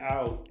it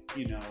without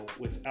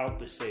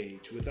the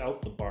sage,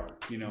 without the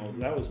bark. You know,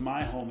 mm-hmm. That was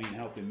my homie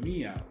helping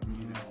me out,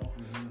 you know.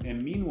 Mm-hmm.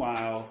 And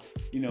meanwhile,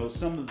 you know,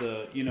 some of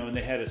the, you know, and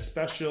they had a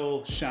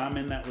special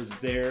shaman that was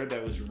there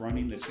that was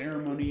running the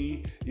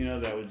ceremony, you know,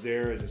 that was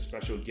there as a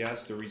special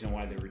guest, the reason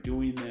why they were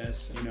doing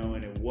this, you know,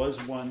 and it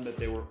was one that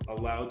they were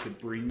allowed to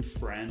bring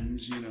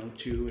friends, you know,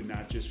 to, and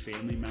not just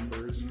family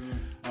members.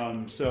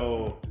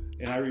 Mm-hmm.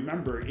 And I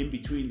remember in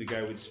between the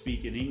guy would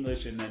speak in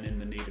English and then in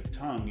the native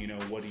tongue, you know,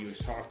 what he was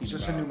talking about. Is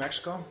this in New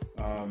Mexico?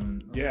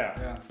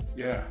 Yeah.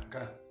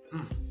 Okay.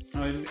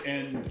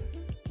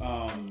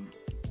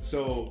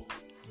 So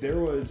there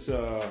was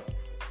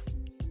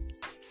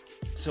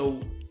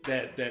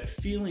that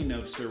feeling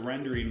of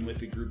surrendering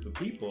with a group of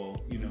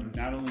people, you know,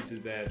 not only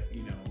did that,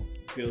 you know,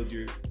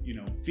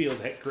 feel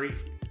that great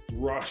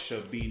rush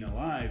of being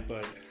alive,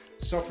 but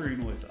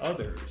suffering with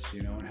others,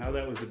 you know, and how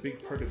that was a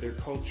big part of their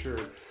culture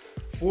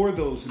for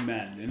those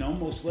men, and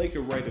almost like a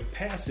rite of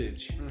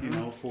passage, mm-hmm. you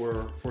know,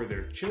 for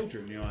their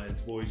children, you know,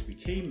 as boys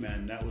became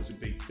men. That was a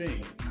big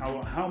thing.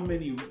 How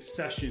many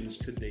sessions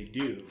could they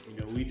do? You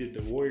know, we did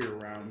the warrior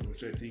round,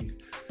 which I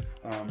think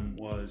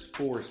was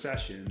 4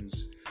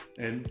 sessions,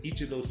 and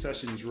each of those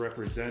sessions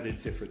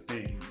represented different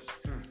things.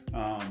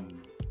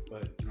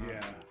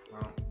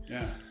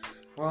 Yeah.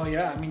 Well,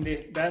 yeah, I mean,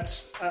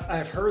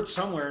 I've heard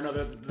somewhere or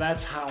another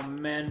that's how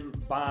men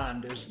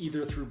bond, is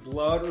either through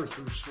blood or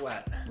through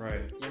sweat.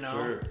 Right. You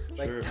know,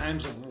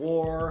 times of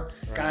war,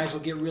 right. Guys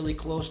will get really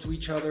close to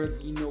each other,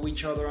 you know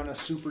each other on a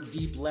super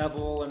deep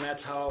level, and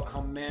that's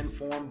how men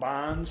form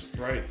bonds.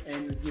 Right.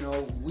 And, you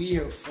know, we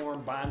have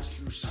formed bonds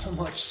through so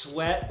much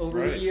sweat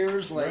over the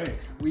years. Like,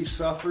 we've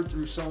suffered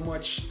through so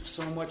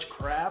much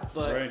crap,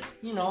 but,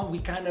 you know,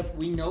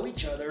 we know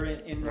each other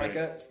in like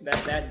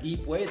that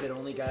deep way that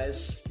only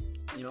guys,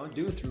 you know,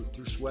 do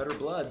through sweat or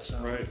blood.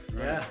 So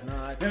yeah, no,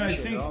 I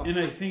appreciate it all. And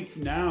I think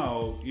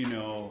now, you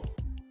know,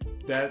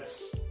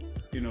 that's,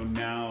 you know,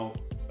 now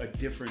a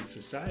different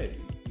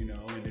society, you know,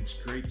 and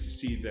it's great to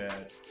see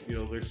that, you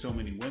know, there's so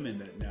many women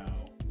that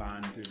now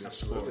bond through this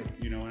sport,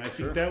 you know, and I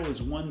think that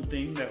was one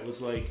thing that was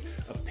like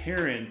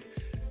apparent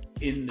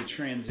in the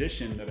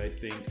transition, that I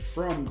think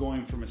from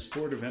going from a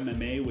sport of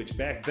MMA, which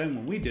back then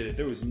when we did it,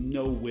 there was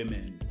no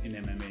women in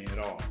MMA at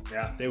all.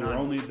 Yeah, they were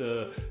only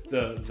the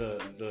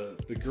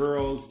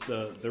girls,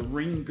 the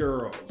ring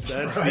girls.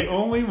 That's the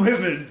only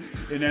women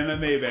in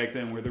MMA back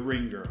then were the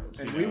ring girls.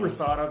 And we were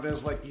thought of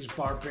as like these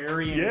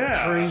barbarian,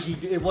 crazy.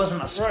 It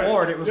wasn't a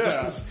sport. It was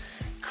just this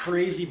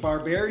crazy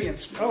barbarian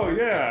sport. Oh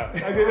yeah,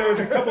 I mean, there was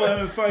a couple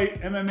of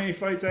MMA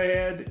fights I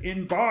had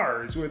in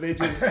bars where they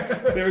just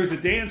there was a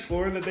dance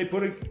floor that they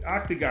put an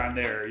octagon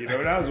there, you know,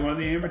 and I was one of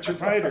the amateur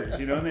fighters,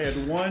 you know, and they had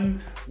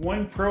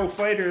one pro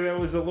fighter that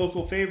was a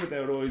local favorite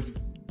that would always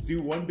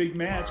do one big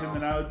match, and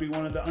then I would be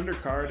one of the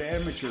undercard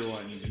amateur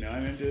ones, you know. I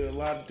mean, I did a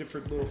lot of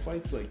different little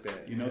fights like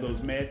that, you know, those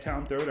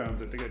Madtown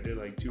Throwdowns. I think I did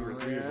like 2 or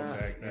 3 of them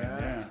back then.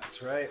 Yeah,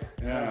 that's right.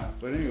 Yeah,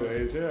 but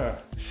anyways,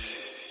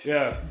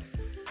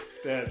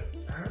 that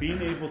being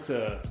able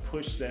to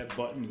push that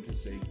button to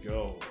say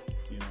go,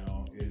 you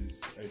know,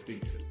 I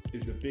think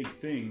is a big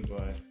thing.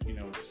 But, you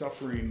know,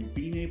 suffering,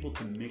 being able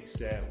to mix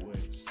that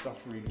with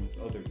suffering with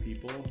other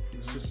people,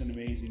 it's just an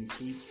amazing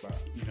sweet spot,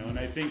 you know. And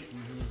I think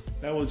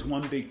that was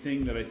one big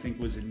thing that I think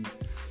was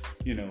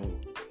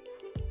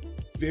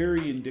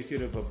very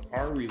indicative of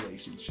our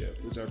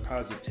relationship, was our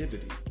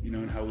positivity, you know,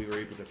 and how we were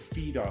able to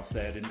feed off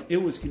that, and it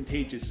was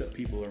contagious to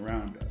people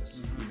around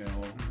us, you know.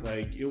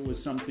 Like, it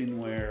was something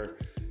where,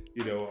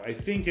 you know, I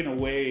think in a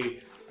way,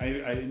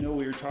 I know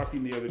we were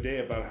talking the other day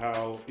about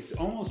how it's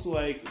almost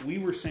like we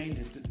were saying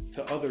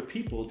to other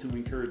people to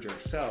encourage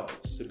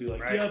ourselves, to be like,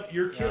 yep,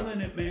 you're killing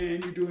it,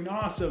 man. You're doing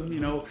awesome. You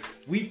know,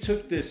 we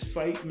took this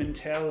fight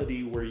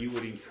mentality where you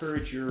would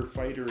encourage your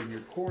fighter in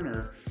your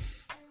corner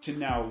to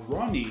now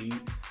running,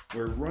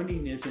 where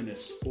running isn't a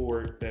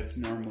sport that's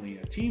normally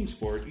a team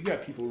sport. You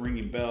got people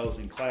ringing bells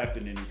and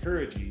clapping and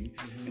encouraging.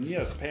 Mm-hmm. And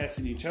yes,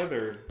 passing each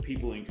other,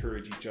 people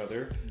encourage each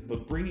other. Mm-hmm.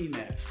 But bringing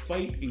that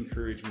fight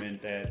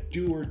encouragement, that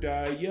do or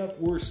die, yep,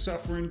 we're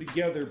suffering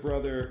together,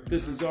 brother.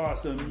 This is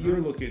awesome. Mm-hmm. You're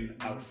looking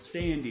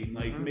outstanding.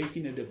 Like,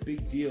 making it a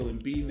big deal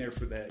and being there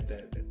for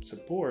that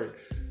support.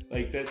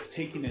 Like, that's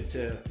taking it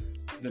to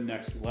the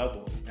next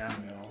level. Yeah.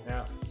 You know?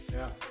 Yeah.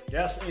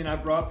 Yes, and I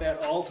brought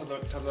that all to the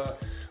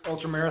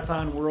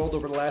ultramarathon world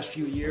over the last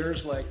few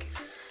years. Like,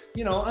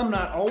 you know, I'm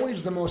not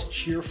always the most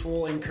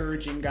cheerful,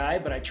 encouraging guy,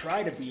 but I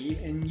try to be.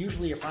 And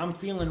usually if I'm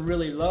feeling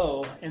really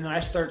low and then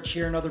I start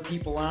cheering other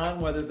people on,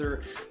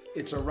 whether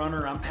it's a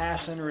runner I'm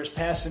passing or is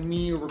passing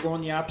me or we're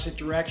going the opposite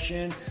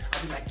direction,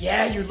 I'll be like,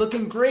 yeah, you're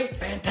looking great.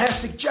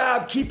 Fantastic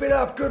job. Keep it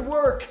up. Good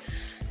work.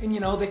 And, you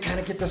know, they kind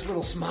of get this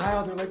little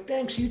smile. They're like,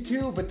 thanks, you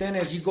too. But then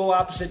as you go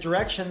opposite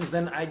directions,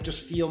 then I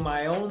just feel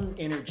my own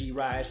energy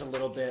rise a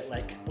little bit,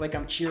 like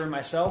I'm cheering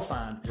myself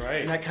on. Right.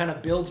 And that kind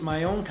of builds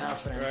my own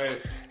confidence.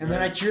 Right. And then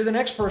I cheer the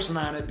next person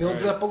on. It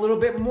builds up a little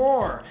bit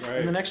more. Right.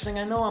 And the next thing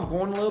I know, I'm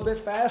going a little bit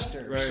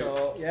faster. Right.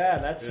 So,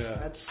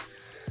 that's...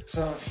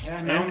 So,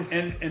 yeah, no.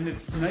 And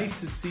it's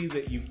nice to see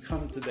that you've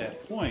come to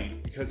that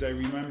point, because I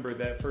remember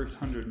that first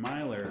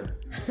 100-miler,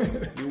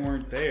 you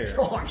weren't there.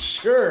 Oh, I'm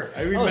sure.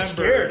 I was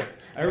scared.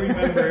 I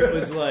remember it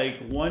was like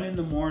 1 a.m.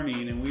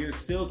 and we were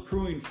still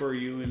crewing for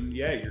you, and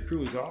yeah, your crew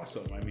was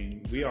awesome. I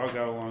mean, we all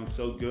got along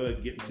so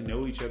good, getting to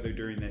know each other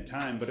during that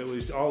time, but it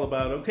was all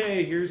about,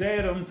 okay, here's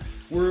Adam.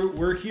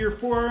 We're here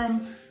for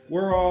him.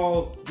 We're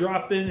all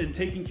dropping and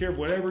taking care of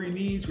whatever he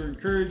needs. We're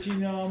encouraging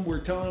him. We're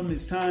telling him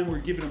his time. We're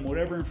giving him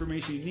whatever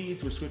information he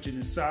needs. We're switching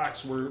his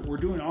socks. We're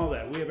doing all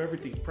that. We have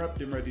everything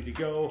prepped and ready to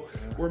go.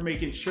 We're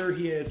making sure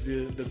he has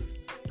the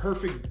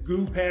perfect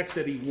goo packs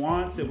that he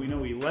wants, that we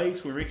know he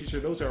likes. We're making sure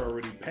those are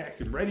already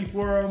packed and ready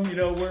for him. You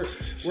know,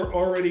 we're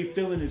already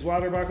filling his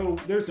water bottle.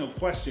 There's no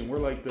question. We're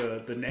like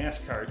the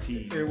NASCAR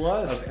team. It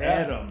was of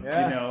Adam.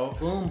 Yeah. You know,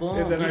 boom, boom.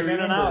 And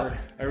then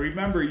I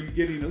remember you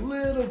getting a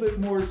little bit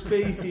more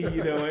spacey,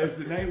 you know, as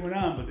the night went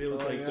on. But it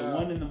was the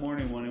 1 a.m.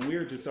 one, and we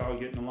were just all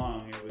getting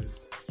along. It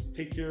was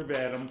take care of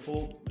Adam,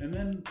 and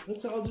then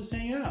let's all just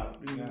hang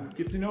out and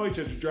get to know each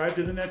other. Drive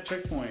to the next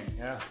checkpoint.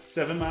 Yeah,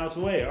 7 miles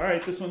away. All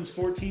right, this one's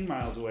 14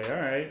 miles away.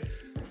 All right,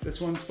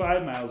 this one's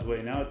 5 miles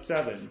away. Now it's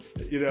 7.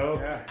 You know.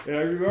 Yeah. And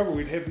I remember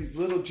we'd have these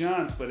little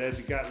jaunts, but as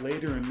it got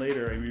later and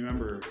later, I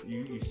remember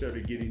you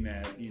started getting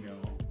that, you know,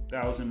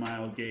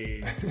 1,000-mile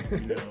gaze,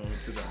 you know,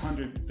 to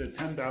the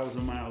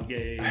 10,000-mile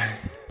gaze,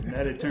 and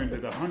that it turned to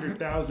the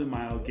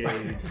 100,000-mile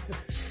gaze.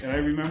 And I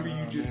remember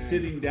you just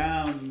sitting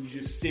down and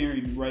just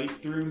staring right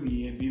through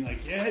me and being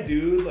like, "Yeah,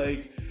 dude,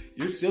 like,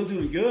 you're still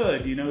doing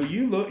good. You know,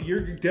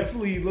 you're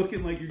definitely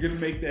looking like you're going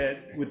to make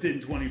that within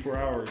 24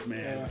 hours,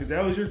 man, because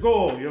that was your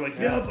goal." You're like,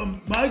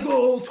 my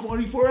goal,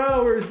 24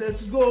 hours,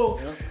 that's the goal."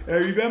 Yep. And I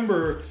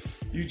remember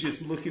you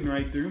just looking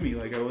right through me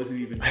like I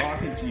wasn't even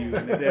talking to you.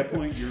 And at that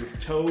point, your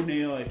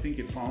toenail, I think,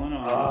 had fallen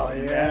off. Oh,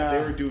 yeah. They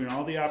were doing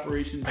all the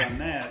operations on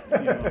that.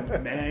 You know,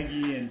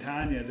 Maggie and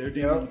Tanya, they're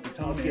dealing with the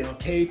toenail. I was getting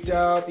taped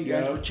up. You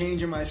guys were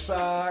changing my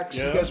socks.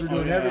 You guys were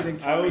doing everything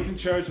for me. I was in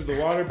charge of the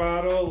water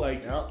bottle.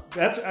 Like,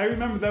 I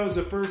remember that was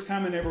the first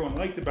comment everyone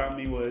liked about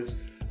me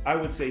was, I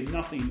would say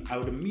nothing. I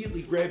would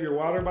immediately grab your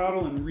water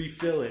bottle and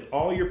refill it.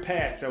 All your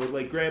packs, I would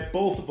like grab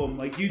both of them.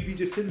 Like, you'd be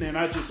just sitting there and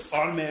I'd just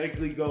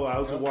automatically go, I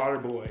was a water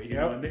boy. You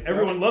know? And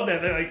everyone loved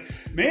that. They're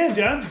like, "Man,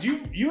 John, did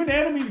you and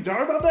Adam even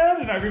talk about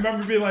that?" And I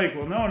remember being like,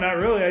 "Well, no, not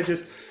really.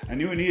 I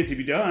knew it needed to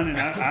be done. And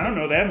I don't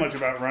know that much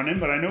about running,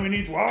 but I know he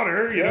needs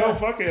water. You know,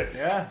 fuck it."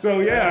 Yeah.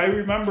 So, I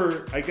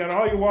remember I got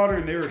all your water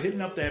and they were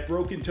hitting up that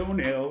broken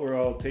toenail. We're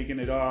all taking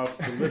it off,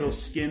 the little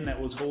skin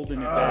that was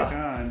holding it back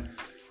on.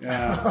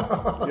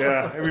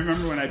 Yeah. I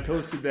remember when I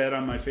posted that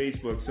on my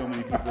Facebook, so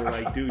many people were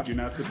like, "Dude, you're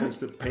not supposed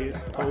to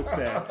post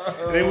that."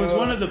 And it was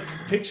one of the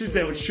pictures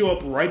that would show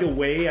up right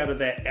away out of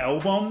that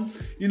album.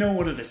 You know,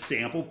 one of the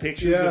sample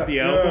pictures of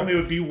the album. It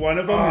would be one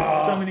of them.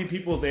 And so many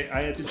people,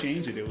 I had to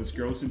change it. It was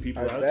grossing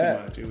people out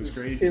too much. It was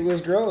crazy. It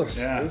was gross.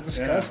 Yeah, it was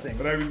disgusting.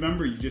 But I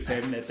remember you just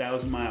having that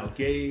 1,000-mile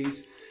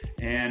gaze.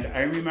 And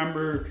I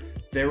remember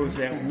there was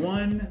that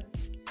one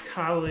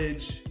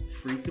college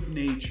freak of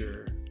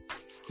nature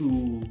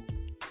who...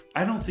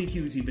 I don't think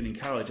he was even in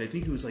college. I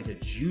think he was like a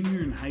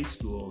junior in high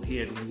school. He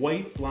had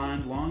white,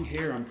 blonde, long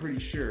hair, I'm pretty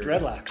sure.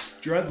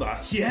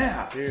 Dreadlocks,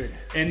 yeah. Dude.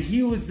 And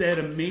he was that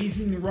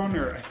amazing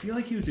runner. I feel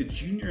like he was a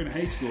junior in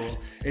high school,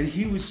 and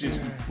he was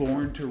just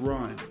born to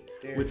run,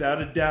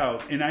 without a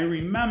doubt. And I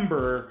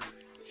remember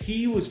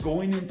he was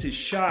going into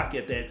shock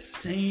at that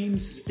same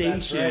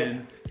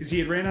station because he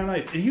had ran on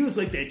life. And he was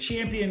like that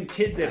champion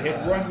kid that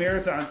had run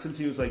marathons since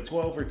he was like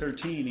 12 or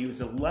 13. He was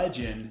a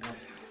legend.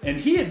 And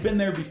he had been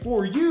there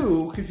before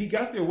you because he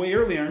got there way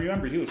early. I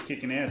remember he was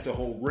kicking ass the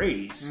whole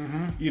race,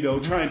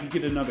 trying to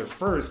get another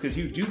first because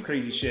he would do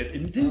crazy shit.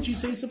 And didn't you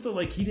say something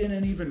like he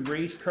didn't even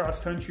race cross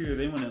country or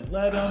they wouldn't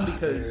let him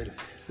because... Dude.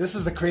 This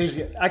is the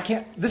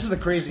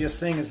craziest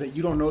thing is that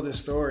you don't know this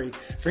story.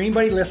 For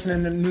anybody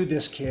listening that knew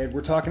this kid, we're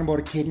talking about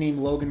a kid named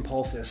Logan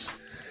Pulfus.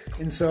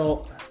 And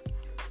so,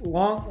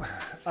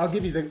 I'll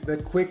give you the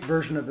quick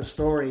version of the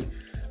story.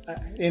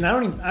 And I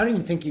don't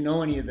even think you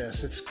know any of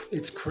this.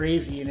 It's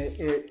crazy, and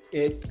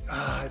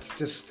it's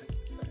just.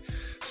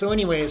 So,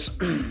 anyways,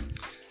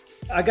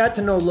 I got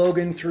to know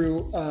Logan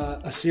through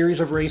a series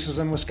of races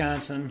in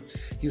Wisconsin.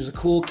 He was a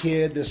cool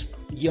kid, this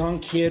young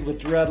kid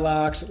with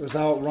dreadlocks that was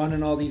out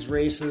running all these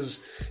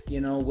races,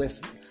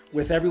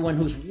 with everyone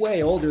who's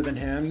way older than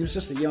him. He was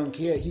just a young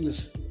kid. He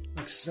was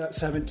like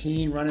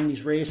 17, running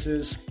these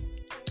races.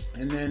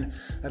 And then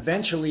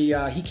eventually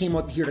he came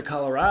up here to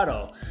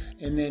Colorado,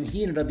 and then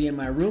he ended up being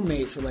my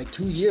roommate for like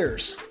 2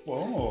 years.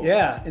 Whoa.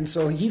 Yeah, and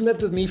so he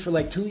lived with me for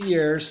like 2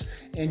 years,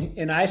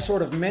 and I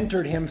sort of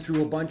mentored him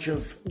through a bunch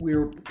of, we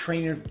were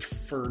training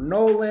for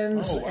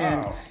Nolan's. Oh,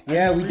 wow.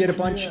 And we did a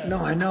bunch. No,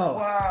 I know.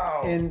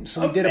 Wow. And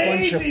so we did a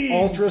bunch of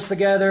ultras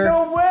together.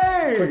 No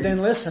way. But then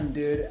listen,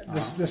 dude,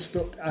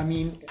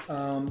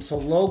 so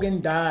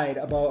Logan died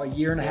about a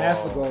year and a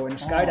half ago in a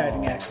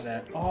skydiving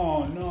accident.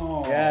 Oh,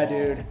 no. Yeah,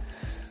 dude.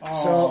 I'm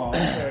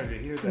sorry to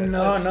hear that.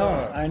 No,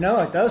 I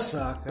know it does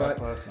suck, but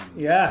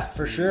yeah,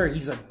 for sure,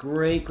 he's a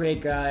great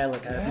guy.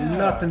 Like I have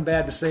nothing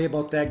bad to say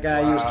about that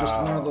guy. Wow. He was just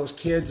one of those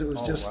kids. It was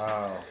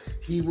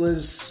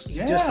he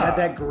just had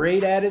that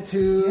great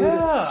attitude.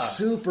 Yeah.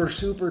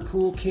 Super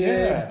cool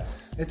kid. Yeah.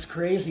 It's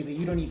crazy that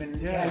you don't even,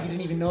 you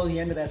didn't even know the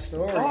end of that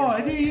story. Oh,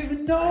 I didn't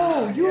even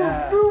know. You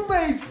were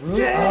roommates.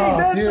 Dang,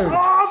 that's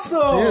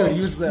awesome. Dude,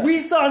 he was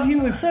we thought he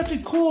was such a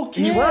cool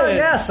kid. He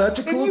was, such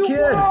a cool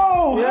kid.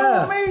 Whoa,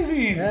 how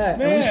amazing. Yeah,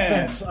 and we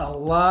spent a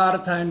lot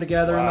of time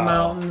together in the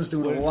mountains,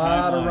 doing a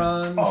lot of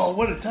runs. Oh,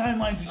 what a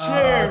timeline to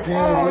share.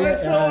 Dude,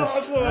 that's so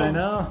awesome. I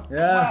know.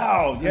 Yeah.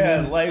 Wow.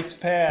 Yeah, life's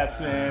path,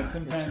 man.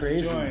 Sometimes it's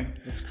crazy.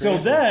 It's crazy. So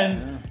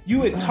then,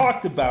 you had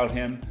talked about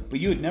him,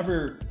 but you had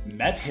never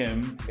met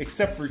him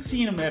except for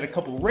seeing him at a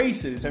couple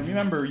races. I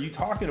remember you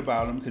talking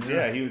about him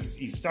because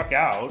he stuck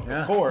out,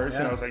 of course,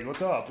 and I was like,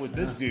 what's up with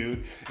this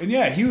dude? And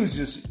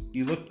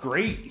he looked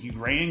great. He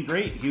ran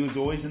great. He was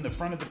always in the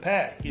front of the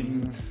pack,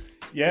 and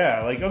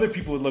like other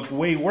people would look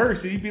way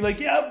worse, and he'd be like,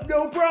 "Yep,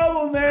 no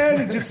problem, man."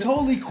 And just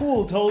totally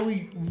cool,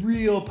 totally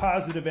real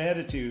positive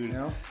attitude.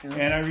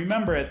 And I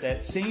remember at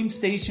that same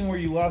station where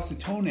you lost a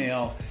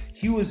toenail,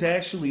 he was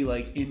actually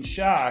like in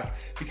shock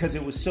because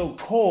it was so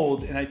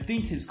cold, and I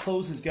think his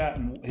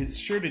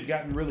shirt had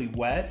gotten really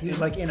wet. He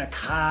was like in a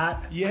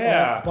cot,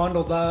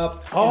 bundled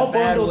up, all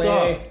bundled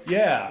up,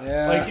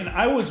 Like, and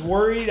I was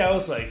worried. I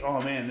was like,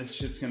 "Oh man, this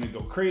shit's gonna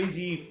go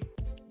crazy."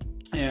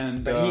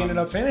 But he ended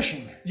up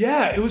finishing.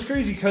 Yeah, it was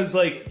crazy because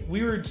like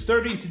we were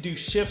starting to do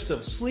shifts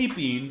of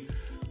sleeping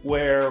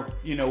where,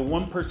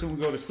 one person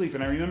would go to sleep.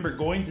 And I remember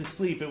going to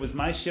sleep. It was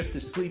my shift to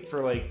sleep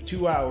for like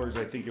 2 hours,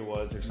 I think it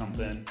was, or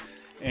something.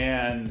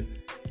 And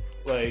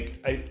like,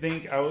 I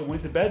think I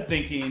went to bed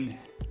thinking,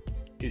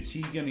 is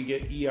he going to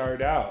get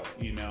ER'd out,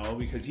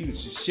 because he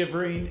was just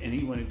shivering and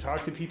he went and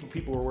talked to people.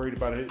 People were worried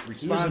about his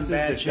responses.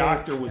 A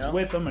doctor was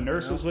with him. A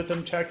nurse was with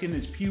him, checking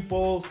his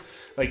pupils,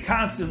 like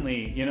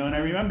constantly, and I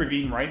remember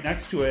being right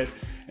next to it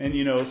and,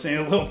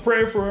 saying a little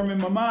prayer for him in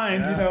my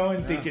mind,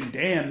 and thinking,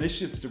 damn, this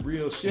shit's the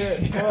real shit.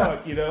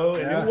 Fuck, and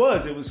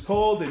it was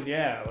cold. And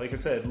like I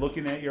said,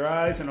 looking at your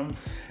eyes and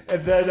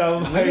then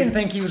I didn't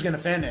think he was going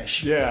to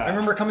finish. Yeah. I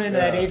remember coming into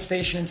that aid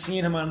station and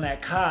seeing him on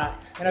that cot,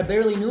 and I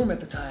barely knew him at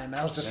the time.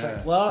 I was just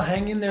like, well,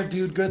 hang in there,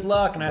 dude. Good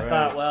luck. And I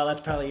thought, well,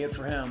 that's probably it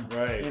for him.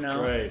 Right.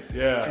 Right.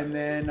 Yeah. And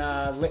then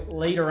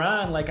later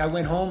on, like I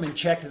went home and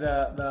checked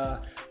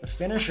the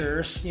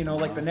finishers,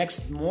 like the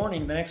next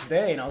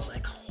day, and I was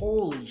like,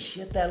 holy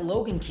shit, that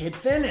Logan kid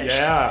finished.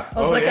 Yeah. I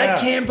was I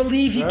can't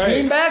believe he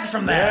came back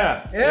from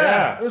that.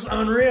 Yeah. It was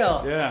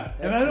unreal. Yeah.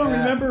 And I don't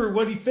remember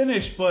what he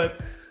finished,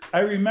 but I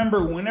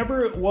remember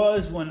whenever it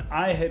was when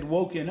I had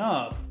woken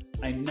up,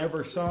 I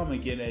never saw him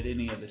again at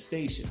any of the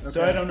stations. Okay.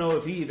 So I don't know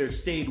if he either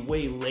stayed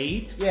way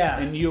late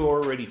and you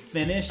already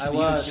finished and he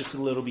was just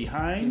a little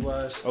behind. He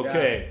was.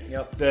 Okay. Yeah.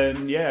 Yep.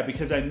 Then,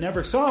 because I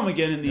never saw him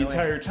again in the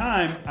entire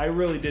time, I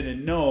really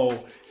didn't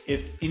know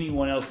if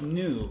anyone else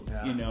knew,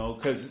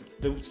 because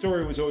the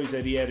story was always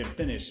that he hadn't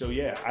finished. So,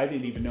 I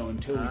didn't even know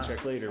until we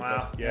checked later.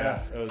 Wow. But,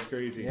 that was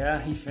crazy. Yeah,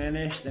 he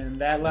finished, and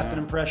that left an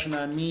impression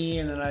on me,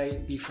 and then I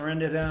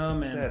befriended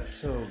him. And that's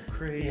so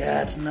crazy.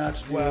 Yeah, it's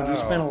nuts, dude. Wow. We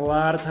spent a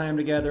lot of time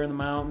together in the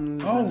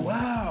mountains. Oh,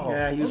 wow.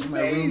 Yeah, he was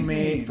my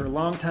roommate for a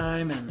long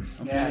time, and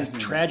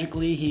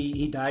tragically,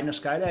 he died in a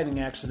skydiving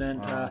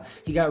accident. Wow.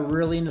 He got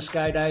really into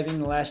skydiving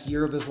the last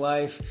year of his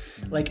life,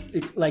 like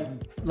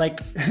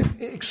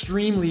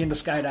extremely into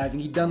skydiving.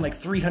 He'd done like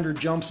 300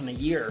 jumps in a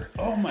year.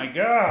 Oh my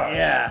God.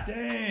 Yeah.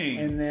 Dang.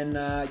 And then,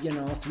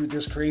 through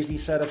this crazy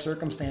set of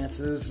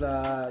circumstances,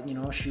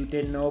 chute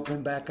didn't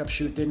open, backup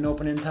chute didn't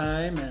open in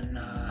time. And,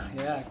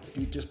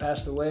 he just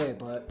passed away.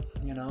 But,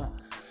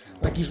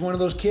 like he's one of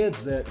those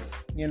kids that,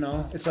 you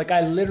know, it's like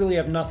I literally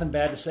have nothing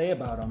bad to say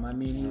about him. I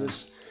mean, he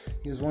was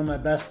one of my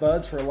best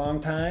buds for a long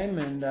time,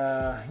 and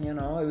you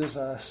know, it was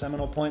a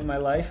seminal point in my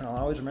life, and I'll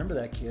always remember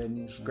that kid. And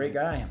he's a great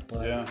guy.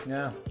 But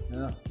yeah.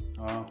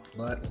 Wow.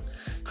 But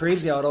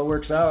crazy how it all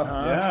works out,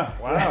 huh? Yeah.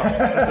 Wow.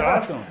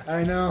 That's awesome.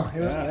 I know.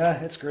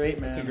 It's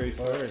great, man. That's a great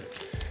story.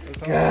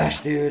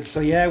 Gosh, dude. So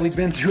yeah, we've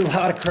been through a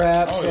lot of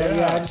crap.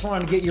 I just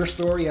wanted to get your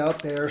story out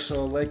there.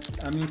 So like,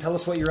 I mean, tell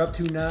us what you're up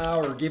to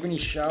now, or give any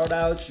shout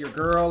outs, your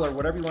girl, or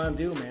whatever you want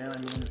to do, man. I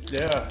mean,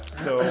 yeah.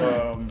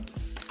 So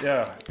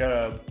got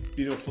a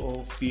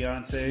beautiful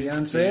fiance.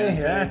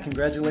 Yeah.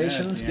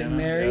 Congratulations, getting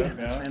married.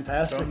 That's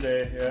fantastic.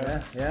 Someday,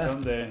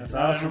 someday. That's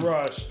Not awesome. in a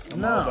rush.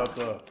 I'm all about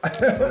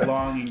the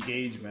long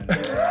engagement.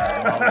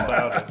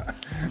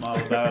 I'm all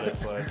about it.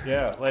 But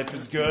yeah, life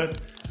is good.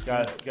 It's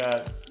got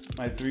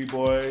my 3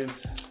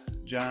 boys,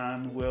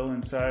 John, Will,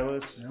 and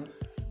Silas.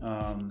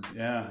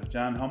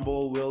 John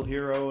Humble, Will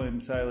Hero,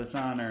 and Silas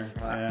Honor.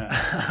 Yeah.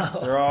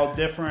 They're all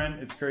different.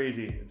 It's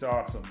crazy. It's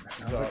awesome.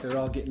 Sounds like they're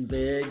all getting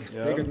big,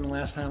 bigger than the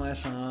last time I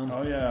saw them.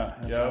 Oh yeah,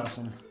 that's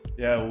awesome.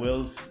 Yeah,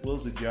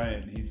 Will's a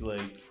giant. He's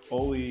like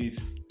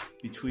always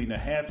between a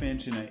half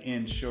inch and an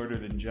inch shorter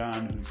than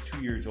John, who's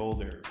 2 years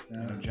older.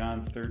 Yeah. You know,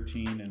 John's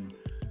 13 and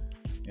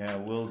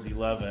Will's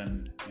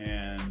 11,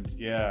 and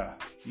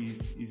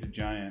he's a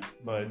giant.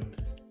 But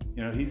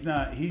you know,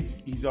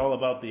 he's all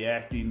about the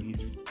acting.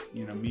 He's,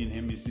 you know, me and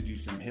him used to do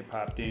some hip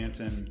hop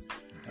dancing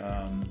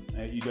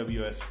at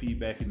UWSP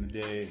back in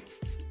the day.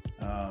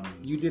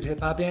 You did hip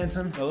hop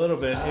dancing? A little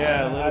bit,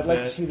 yeah. A little I'd bit.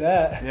 like to see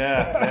that.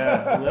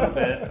 Yeah, a little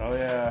bit. Oh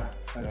yeah,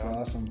 that's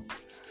awesome.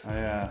 Oh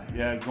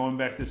yeah. Going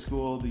back to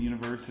school, the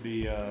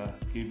university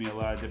gave me a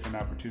lot of different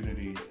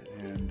opportunities,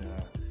 and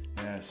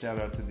shout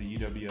out to the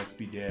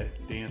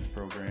UWSP dance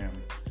program.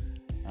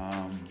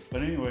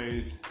 But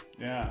anyways,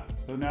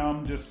 so now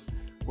I'm just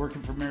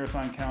working for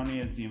Marathon County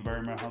as the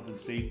environmental health and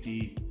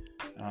safety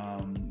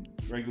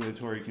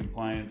regulatory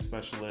compliance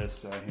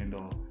specialist. I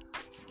handle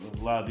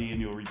a lot of the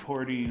annual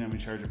reporting. I'm in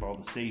charge of all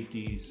the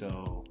safety,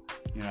 so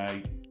you know,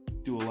 I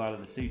do a lot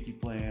of the safety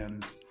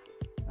plans.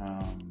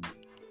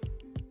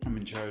 I'm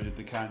in charge of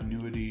the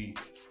continuity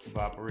of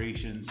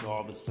operations, so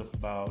all the stuff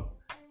about,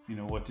 you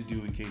know, what to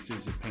do in case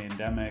there's a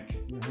pandemic,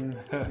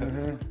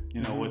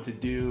 you know, what to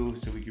do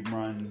so we can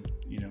run,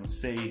 you know,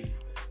 safe,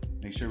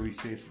 make sure we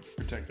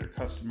protect our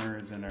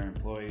customers and our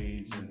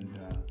employees, and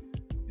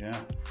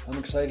I'm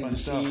excited to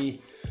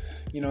see.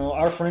 You know,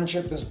 our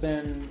friendship has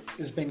been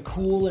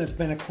cool, and it's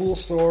been a cool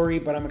story,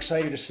 but I'm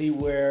excited to see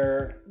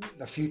where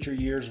the future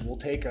years will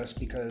take us,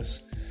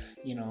 because,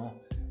 you know,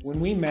 when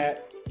we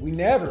met, we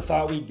never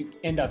thought we'd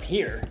end up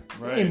here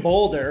in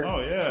Boulder,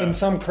 in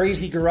some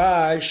crazy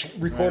garage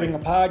recording a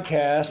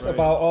podcast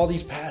about all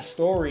these past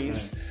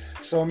stories.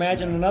 So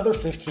imagine another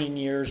 15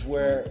 years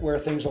where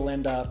things will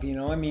end up, you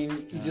know? I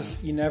mean,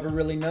 you never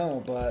really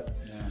know, but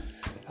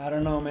I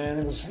don't know, man.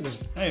 It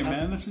was. Hey,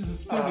 man, this is a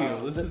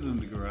studio. This isn't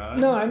the garage.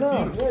 No, I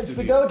know. Yeah, it's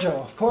the dojo,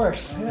 of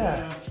course.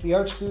 It's the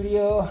art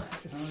studio.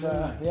 It's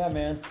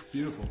man.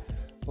 Beautiful.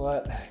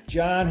 But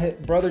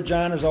Brother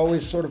John has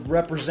always sort of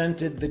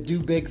represented the do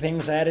big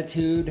things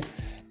attitude,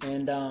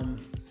 and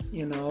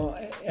you know,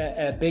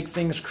 at Big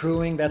Things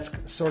Crewing, that's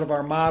sort of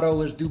our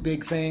motto, is do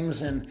big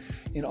things, and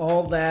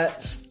all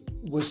that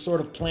was sort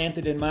of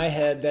planted in my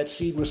head. That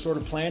seed was sort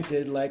of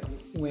planted like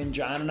when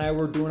John and I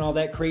were doing all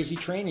that crazy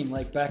training,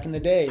 like back in the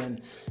day,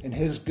 and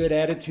his good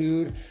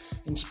attitude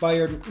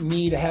inspired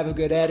me to have a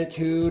good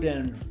attitude,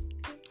 and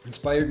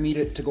inspired me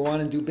to go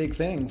on and do big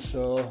things.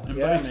 So and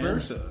vice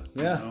versa.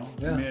 Yeah.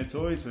 You know? I mean, it's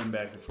always been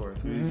back and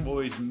forth. We've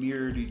always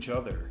mirrored each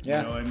other. You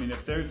know, I mean,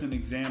 if there's an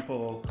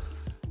example,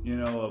 you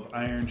know, of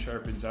iron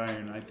sharpens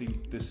iron, I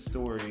think this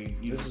story,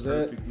 this is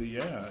perfectly,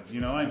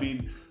 you know, I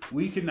mean,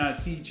 we could not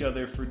see each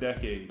other for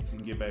decades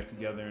and get back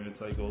together, and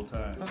it's like old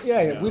times.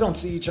 We don't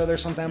see each other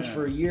sometimes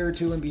for a year or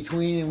two in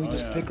between, and we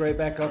just pick right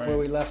back up where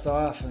we left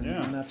off,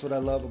 and that's what I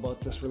love about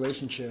this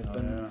relationship.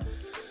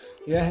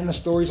 And the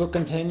stories will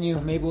continue.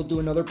 Maybe we'll do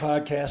another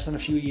podcast in a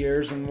few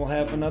years, and we'll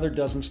have another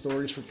dozen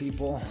stories for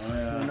people.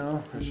 You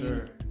know, for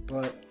sure.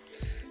 But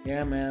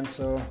yeah, man.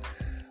 So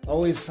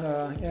always,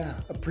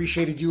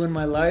 appreciated you in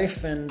my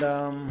life, and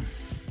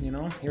you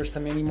know, here's to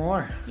many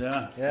more.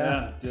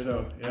 Ditto.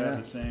 So,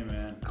 the same,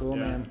 man. Cool,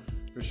 man.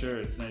 For sure.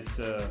 It's nice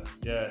to.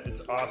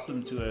 It's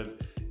awesome to have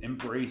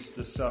embraced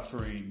the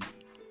suffering,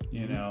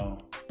 you know,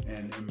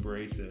 and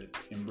embrace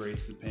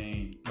the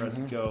pain, press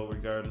go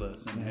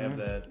regardless, and have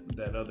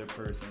that other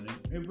person.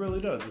 It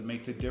really does. It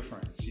makes a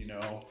difference, you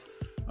know.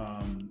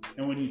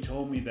 And when you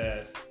told me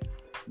that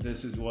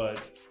this is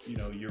what, you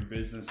know, your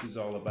business is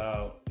all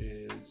about,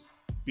 is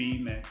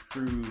being that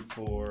crew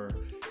for,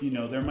 you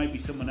know, there might be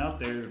someone out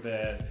there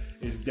that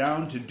is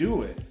down to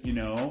do it, you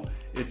know.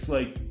 It's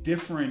like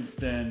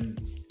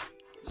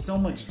so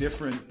much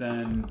different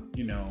than,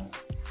 you know,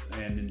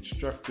 an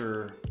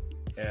instructor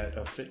at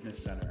a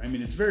fitness center. I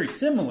mean, it's very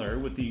similar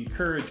with the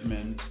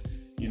encouragement,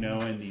 you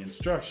know, and the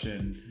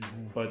instruction,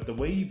 but the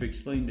way you've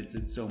explained it,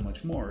 it's so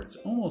much more. It's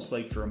almost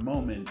like, for a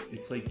moment,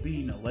 it's like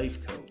being a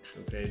life coach,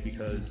 okay?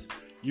 Because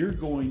you're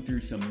going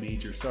through some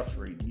major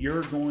suffering.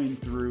 You're going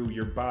through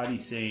your body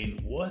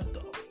saying, what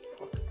the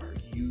fuck are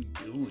you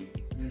doing?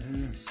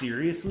 Mm-hmm.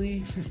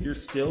 Seriously? You're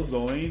still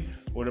going?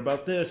 What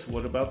about this?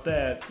 What about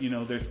that? You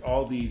know, there's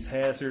all these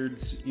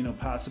hazards, you know,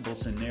 possible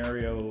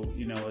scenario,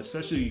 you know,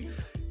 especially,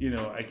 you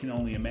know, I can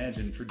only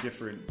imagine for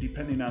different,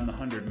 depending on the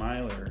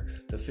 100-miler,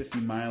 the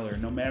 50-miler,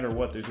 no matter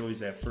what, there's always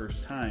that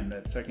first time,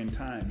 that second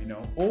time, you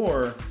know,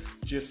 or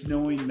just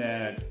knowing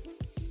that,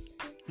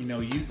 you know,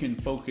 you can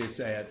focus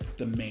at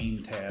the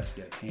main task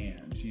at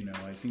hand. You know,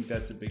 I think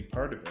that's a big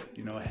part of it.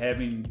 You know,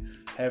 having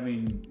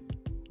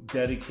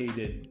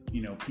dedicated,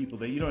 you know, people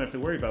that you don't have to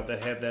worry about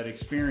that have that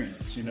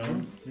experience, you know,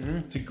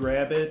 mm-hmm. to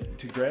grab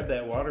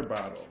that water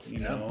bottle, you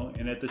know,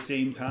 and at the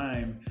same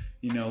time,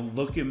 you know,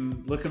 look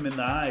him in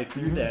the eye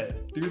through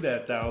mm-hmm.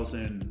 that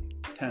 1,000,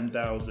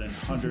 10,000,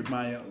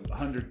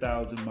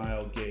 100,000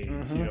 mile gaze,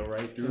 mm-hmm. you know,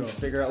 right through and them.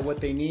 Figure out what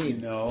they need,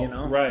 you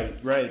know?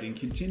 Right, and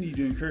continue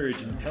to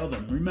encourage and tell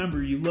them,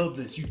 remember, you love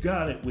this, you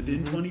got it.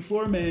 Within mm-hmm.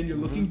 24, man, you're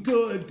mm-hmm. looking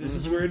good. This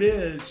mm-hmm. is where it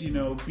is, you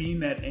know,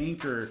 being that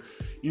anchor,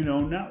 you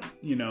know, not,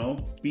 you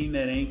know, being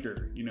that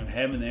anchor, you know,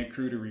 having that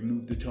crew to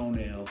remove the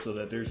toenail so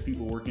that there's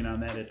people working on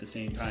that at the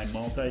same time,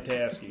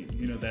 multitasking,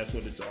 you know, that's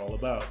what it's all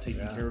about,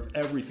 taking care of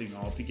everything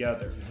all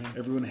together. Mm-hmm.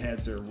 Everyone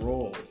has their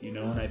role, you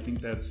know, and I think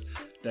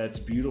that's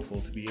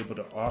beautiful to be able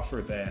to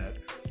offer that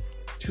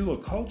to a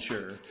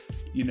culture,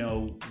 you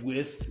know,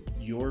 with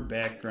your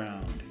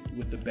background,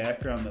 with the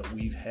background that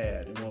we've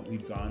had and what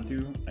we've gone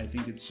through. I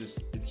think it's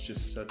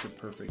just such a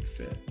perfect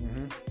fit,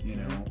 mm-hmm. you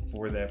know, mm-hmm.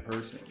 for that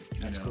person.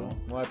 That's cool.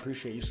 Well, I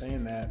appreciate you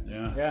saying that.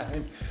 Yeah.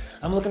 And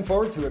I'm looking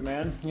forward to it,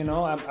 man. You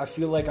know, I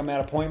feel like I'm at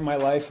a point in my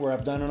life where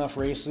I've done enough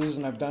races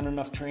and I've done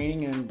enough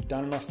training and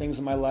done enough things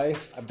in my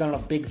life. I've done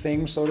enough big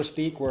things, so to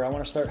speak, where I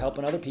want to start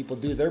helping other people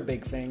do their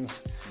big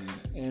things.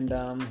 Mm-hmm.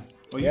 And,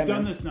 well, you've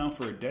done this now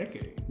for a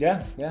decade.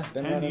 Yeah.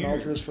 Been running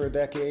ultras for a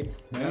decade.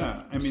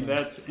 Yeah. I mean,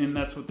 that's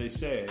what they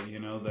say. You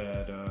know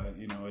that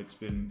you know it's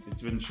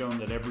been shown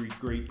that every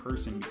great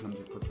person becomes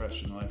a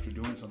professional after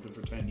doing something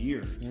for 10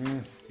 years.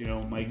 Mm. You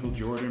know, Michael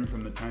Jordan,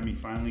 from the time he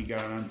finally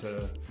got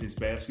onto his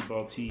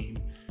basketball team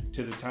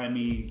to the time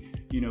he,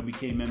 you know,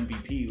 became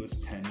MVP was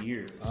 10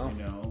 years. Oh,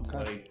 you know,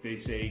 okay. Like they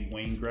say,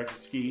 Wayne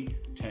Gretzky,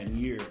 10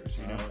 years.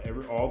 You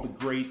know, all the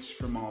greats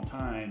from all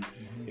time.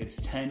 Mm-hmm. It's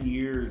 10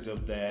 years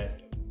of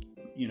that.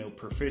 You know,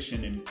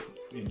 proficient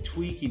in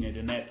tweaking it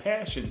and that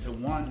passion to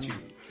want to,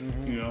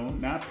 mm-hmm. you know,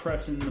 not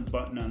pressing the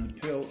button on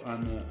the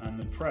on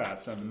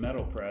the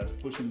metal press,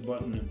 pushing the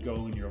button to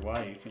go in your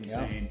life and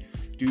saying,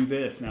 do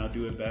this, now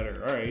do it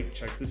better. All right,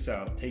 check this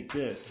out, take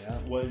this. Yeah.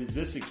 What is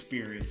this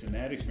experience and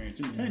that experience?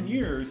 In 10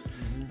 years,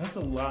 mm-hmm. that's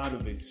a lot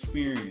of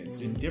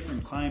experience in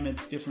different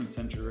climates, different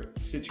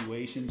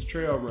situations,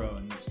 trail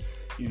runs,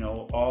 you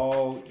know,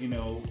 all, you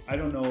know, I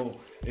don't know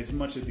as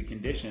much of the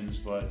conditions,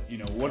 but, you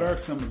know, what are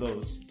some of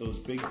those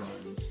big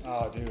runs?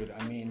 Oh, dude,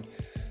 I mean,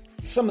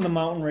 some of the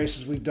mountain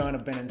races we've done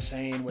have been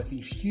insane with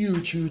these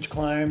huge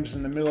climbs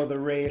in the middle of the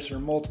race, or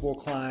multiple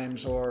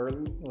climbs, or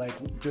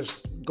like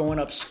just going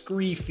up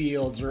scree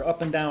fields or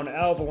up and down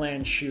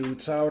avalanche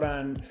chutes out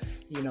on,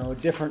 you know,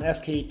 different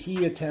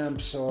FKT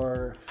attempts,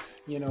 or,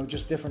 you know,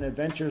 just different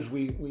adventures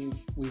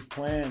we've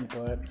planned.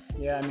 But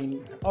yeah, I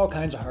mean, all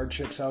kinds of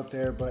hardships out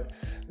there. But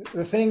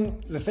the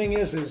thing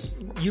is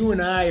you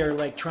and I are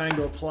like trying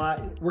to apply.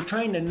 We're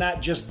trying to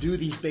not just do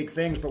these big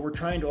things, but we're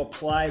trying to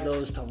apply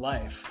those to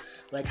life.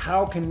 Like,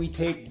 how can we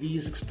take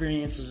these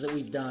experiences that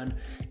we've done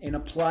and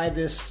apply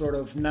this sort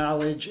of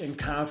knowledge and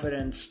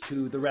confidence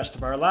to the rest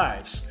of our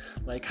lives?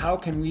 Like, how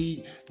can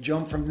we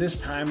jump from this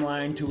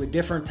timeline to a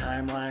different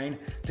timeline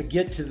to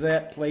get to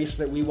that place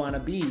that we want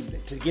to be,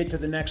 to get to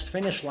the next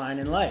finish line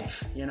in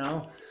life, you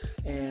know?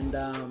 And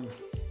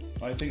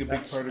I think a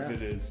big part of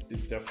it is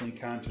definitely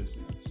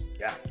consciousness.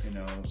 Yeah. You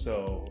know,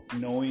 so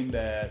knowing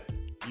that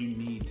you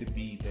need to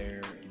be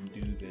there and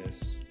do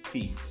this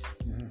feat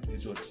mm-hmm.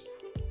 is what's,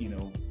 you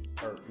know,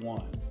 part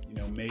one. You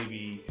know,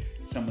 maybe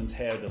someone's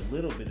had a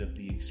little bit of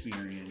the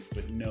experience,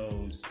 but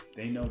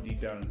they know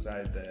deep down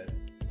inside that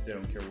they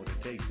don't care what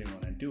it takes, they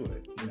want to do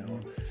it, you know.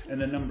 Mm-hmm.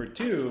 And then number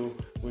two,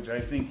 which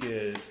I think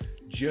is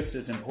just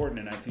as important,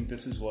 and I think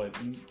this is what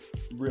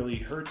really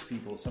hurts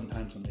people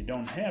sometimes when they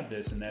don't have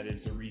this, and that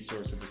is the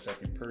resource of a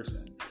second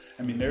person.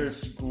 I mean,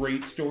 there's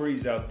great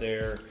stories out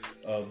there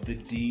of the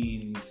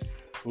deans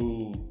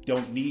who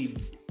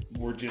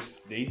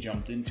they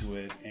jumped into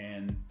it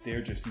and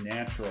they're just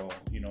natural,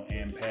 you know,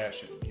 and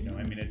passion, you know.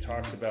 I mean, it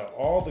talks about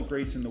all the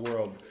greats in the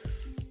world.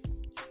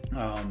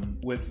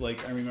 With,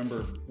 like, I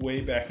remember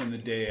way back in the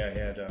day, I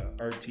had an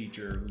art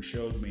teacher who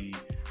told me,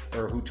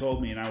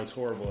 and I was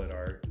horrible at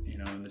art, you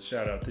know, and the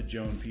shout out to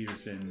Joan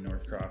Peterson,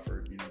 North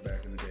Crawford, you know,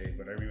 back in the day.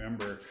 But I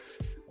remember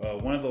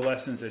one of the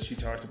lessons that she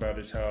talked about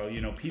is how,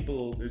 you know,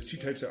 there's two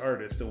types of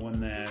artists. The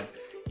one that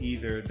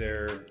either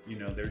they're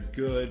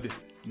good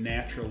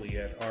naturally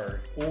at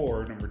art,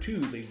 or number two,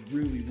 they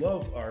really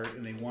love art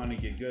and they want to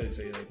get good,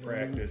 so they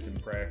practice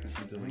and practice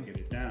until they get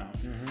it down.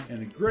 And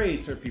the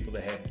greats are people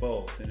that have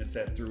both, and it's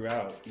that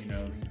throughout, you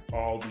know,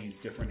 all these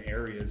different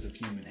areas of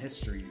human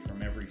history,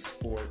 from every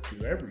sport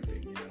to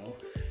everything, you know.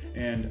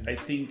 And I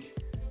think,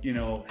 you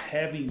know,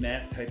 having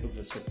that type of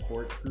a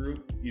support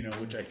group, you know,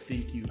 which I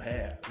think you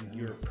have,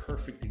 you're a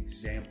perfect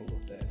example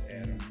of that,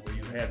 Adam, where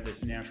you have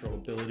this natural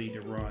ability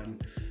to run,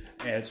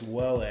 as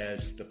well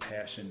as the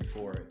passion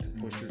for it, to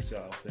push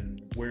yourself,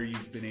 and where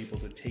you've been able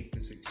to take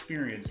this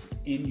experience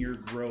in your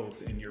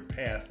growth, in your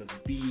path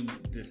of being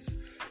this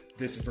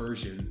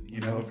version, you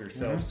know, of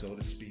yourself, so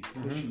to speak,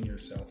 pushing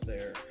yourself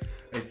there.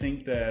 I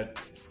think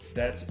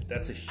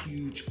that's a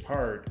huge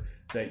part,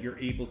 that you're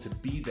able to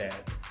be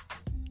that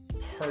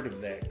part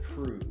of that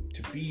crew,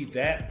 to be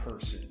that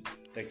person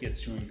that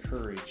gets to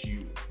encourage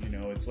you. You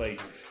know, it's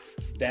like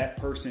that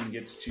person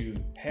gets to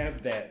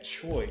have that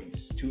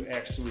choice to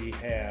actually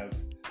have,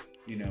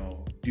 you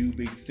know, do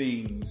big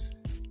things,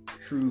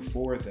 crew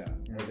for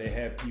them, or they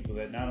have people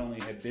that not only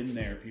have been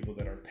there, people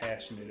that are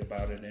passionate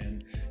about it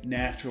and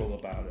natural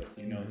about it,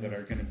 you know, that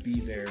are going to be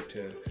there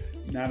to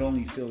not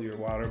only fill your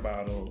water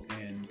bottle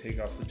and take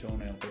off the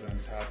toenail, but on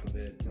top of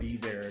it, be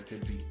there to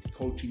be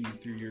coaching you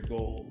through your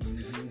goals,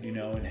 you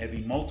know, and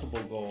having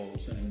multiple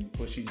goals and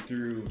pushing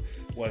through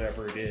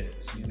whatever it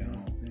is, you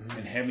know,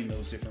 and having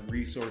those different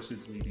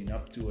resources leading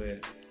up to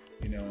it,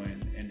 you know,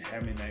 and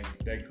having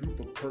that group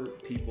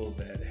of people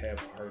that have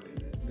heart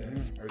in it,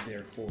 that are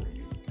there for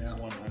you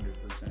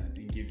 100%,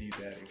 and give you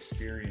that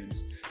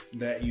experience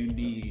that you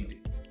need,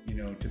 you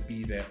know, to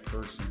be that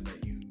person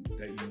that you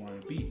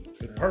want to be.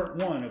 The part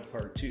one of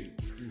part two,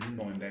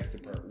 going back to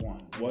part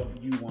one,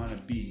 what you want to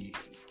be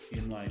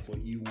in life,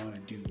 what you want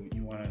to do, what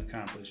you want to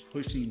accomplish,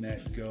 pushing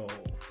that go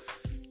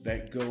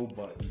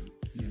button,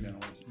 you know,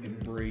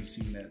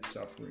 embracing that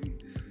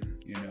suffering,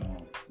 you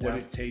know, what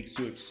it takes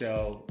to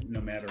excel no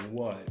matter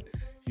what,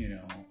 you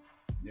know.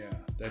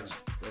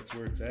 That's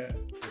where it's at,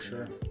 for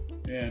sure.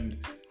 And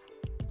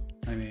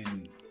I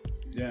mean,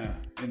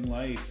 in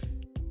life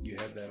you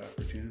have that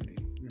opportunity,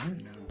 you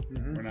know.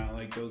 We're not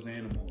like those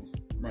animals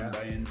run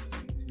by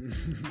instinct.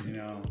 You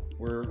know,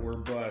 we're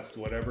blessed.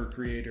 Whatever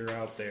creator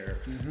out there,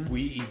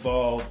 we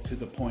evolved to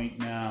the point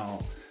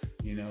now.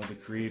 You know, the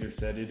creator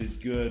said it is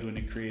good when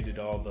it created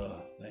all the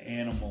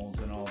animals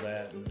and all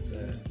that, and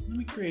said, let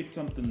me create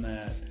something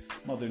that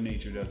Mother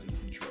Nature doesn't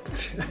control.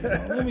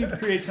 You know, let me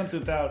create something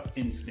without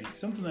instinct,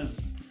 something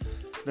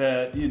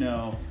that you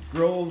know,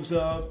 grows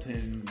up,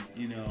 and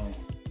you know,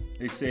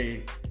 they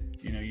say,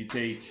 you know, you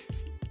take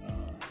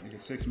like a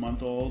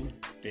 6-month-old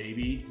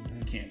baby,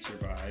 can't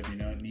survive, you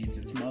know, it needs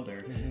its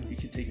mother. You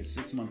could take a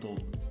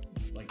 6-month-old,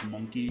 like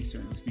monkey,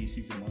 certain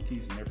species of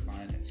monkeys, and they're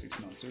fine at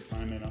 6 months. They're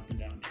climbing up and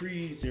down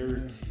trees,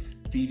 they're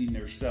feeding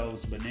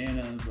themselves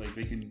bananas, like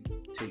they can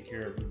take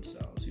care of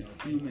themselves. You know,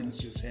 humans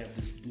just have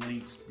this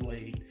blank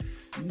slate,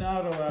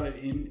 not a lot of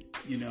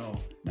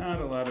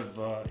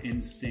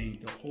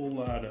instinct, a whole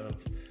lot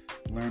of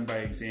learn by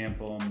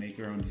example, make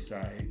your own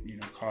decide, you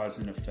know, cause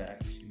and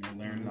effect, you know,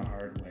 learn the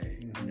hard way,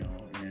 you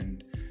know,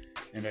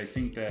 and I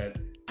think that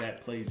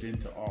plays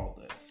into all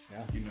this,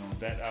 you know,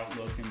 that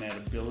outlook and that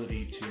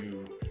ability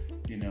to,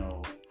 you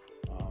know,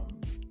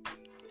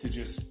 to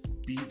just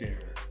be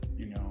there,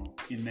 you know,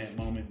 in that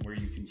moment where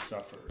you can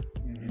suffer,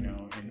 you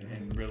know,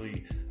 and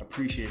really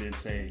appreciate it and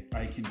say,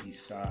 I can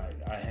decide,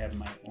 I have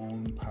my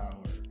own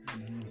power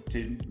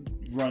to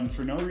run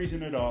for no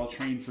reason at all,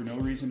 train for no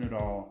reason at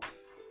all,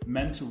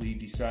 mentally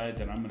decide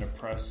that I'm going to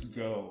press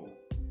go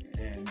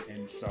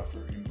and suffer,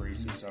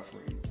 embrace the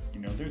suffering. You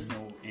know, there's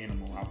no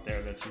animal out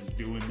there that's just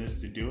doing this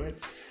to do it.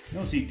 You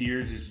don't see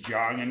deers just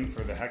jogging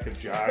for the heck of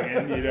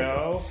jogging, you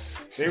know.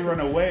 They run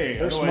away.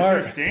 They're otherwise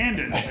smart. They're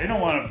standing. They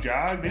don't want to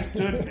jog.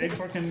 They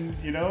fucking,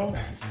 you know,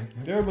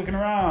 they're looking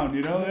around,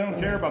 you know. They don't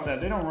care about that.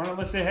 They don't run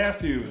unless they have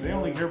to. They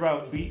only care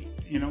about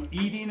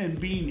eating and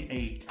being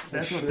ate.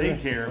 That's what they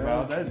care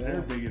about. That's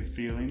their biggest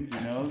feelings,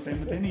 you know. Same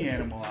with any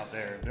animal out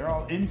there. They're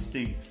all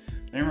instinct.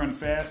 They run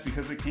fast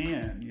because they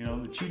can. You know,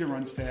 the cheetah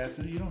runs fast.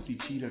 You don't see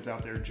cheetahs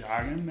out there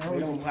jogging. They're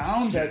always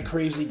lounging. Set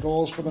crazy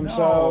goals for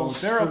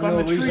themselves. No, they're up for on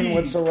no the reason trees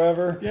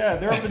whatsoever. Yeah,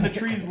 they're up in the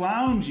trees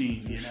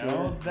lounging. You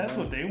know, that's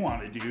what they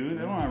want to do.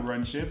 They don't want to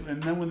run shit.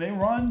 And then when they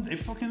run,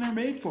 they're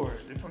made for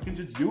it. They fucking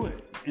just do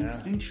it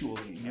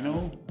instinctually. You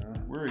know,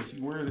 we're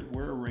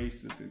a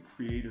race that the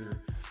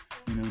creator,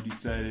 you know,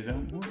 decided,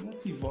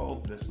 let's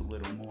evolve this a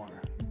little more.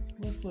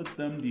 Let's let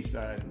them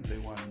decide what they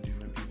want to do,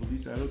 and people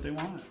decide what they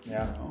want. You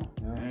know?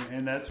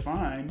 And that's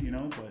fine, you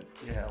know. But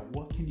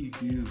what can you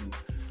do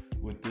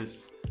with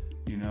this,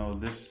 you know,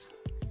 this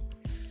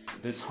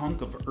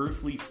hunk of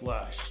earthly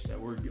flesh that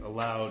we're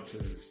allowed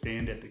to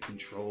stand at the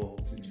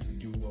controls and just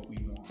do what we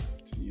want,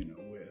 you know,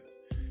 with,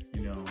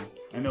 you know.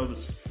 I know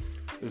this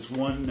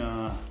one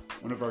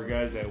of our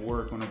guys at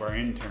work, one of our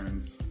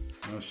interns,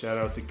 you know, shout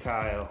out to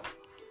Kyle.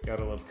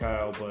 Gotta love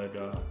Kyle, but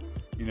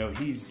you know,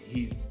 he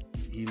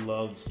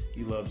loves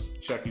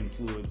checking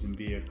fluids in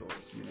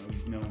vehicles. You know,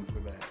 he's known for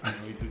that. You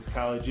know, he's this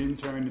college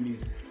intern,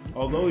 and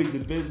although he's a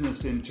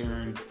business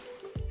intern,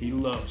 he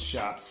loves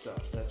shop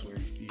stuff. That's where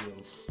he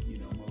feels,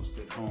 most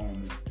at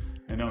home.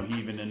 I know he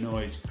even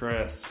annoys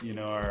Chris,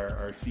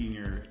 our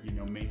senior,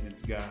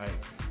 maintenance guy,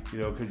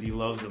 because he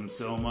loves him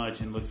so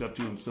much and looks up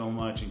to him so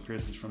much. And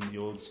Chris is from the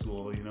old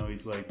school,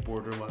 he's like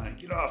borderline,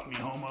 get off me,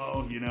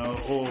 homo,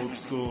 old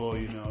school,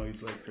 he's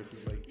like, Chris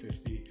is like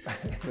 50,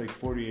 like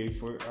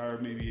 48, or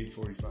maybe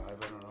 45, I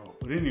don't know.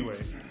 But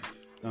anyways,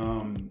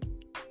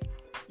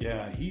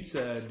 he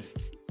said,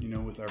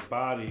 with our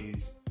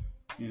bodies,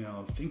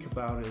 think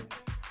about it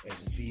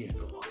as a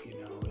vehicle,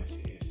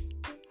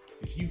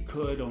 if you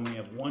could only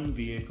have one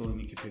vehicle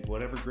and you could pick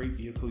whatever great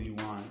vehicle you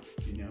want,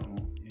 and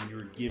you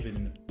were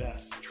given the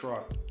best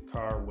truck,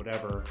 car,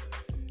 whatever,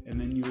 and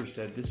then you were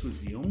said this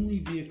was the only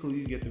vehicle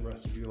you get the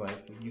rest of your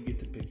life, but you get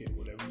to pick it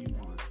whatever you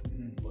want,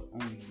 but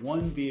only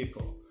one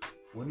vehicle,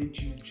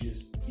 wouldn't you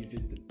just give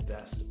it the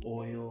best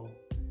oil?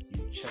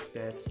 You check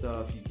that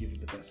stuff, you give it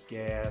the best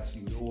gas,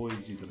 you would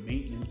always do the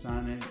maintenance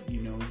on it,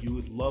 you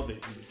would love it,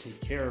 you would take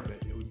care of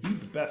it. It would be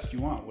the best you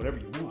want, whatever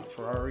you want,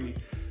 Ferrari,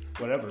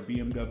 whatever,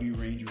 BMW,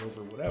 Range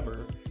Rover,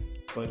 whatever.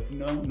 But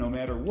no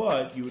matter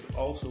what, you would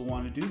also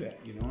want to do that,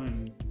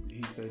 and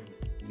he said,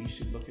 we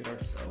should look at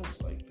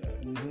ourselves like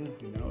that.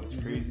 It's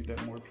crazy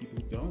that more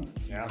people don't.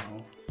 Yeah,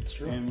 it's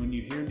true. And when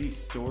you hear these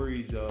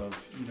stories of,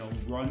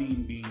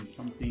 running being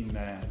something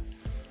that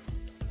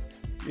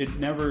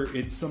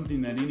it's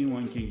something that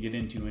anyone can get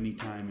into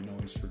anytime and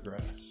always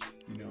progress,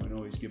 and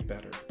always get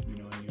better, and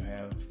you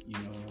have,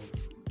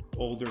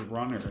 older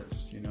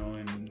runners,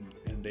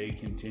 and they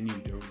continue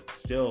to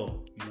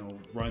still,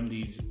 run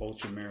these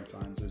ultra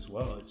marathons as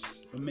well. It's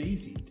just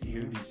amazing to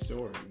hear these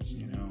stories,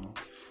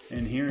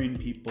 and hearing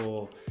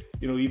people,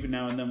 even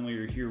now and then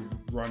we hear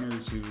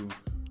runners who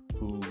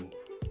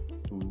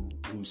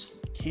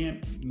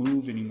can't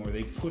move anymore.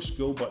 They push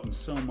go buttons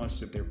so much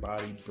that their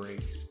body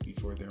breaks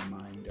before their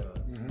mind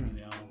does, and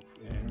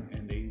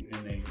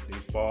they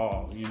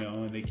fall,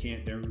 and they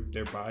can't.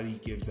 Their body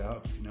gives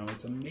up.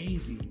 It's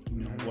amazing,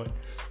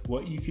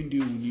 what you can do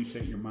when you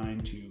set your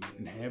mind to,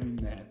 and having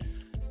that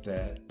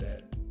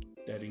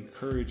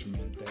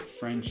encouragement, that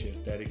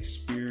friendship, that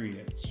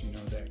experience,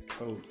 that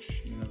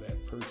coach,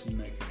 that person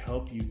that could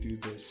help you through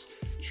this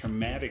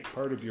traumatic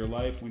part of your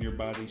life when your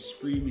body's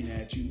screaming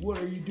at you, what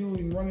are you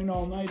doing running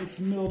all night? It's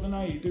the middle of the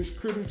night. There's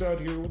critters out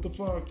here. What the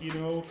fuck,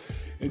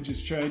 and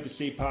just trying to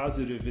stay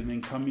positive, and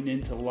then coming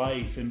into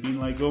life and being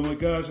like, oh my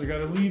gosh, I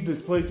gotta leave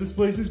this place. This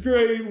place is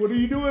great. What are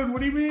you doing?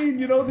 What do you mean?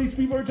 These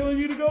people are telling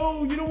you to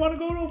go. You don't want to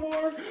go no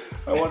more.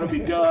 I want to be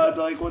done.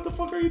 Like, what the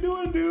fuck are you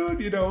doing,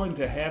 dude? And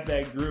to have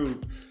that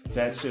group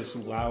that's just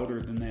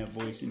louder than that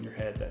voice in your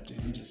head, that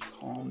can just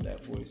calm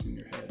that voice in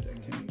your head, that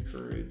can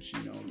encourage,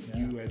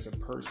 you as a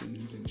person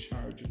who's in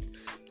charge of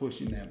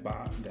pushing that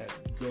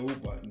go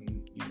button,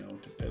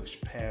 to push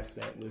past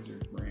that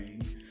lizard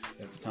brain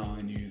that's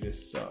telling you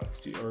this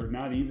sucks, or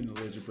not even the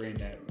lizard brain,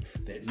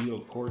 that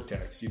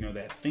neocortex,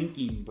 that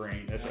thinking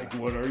brain that's like,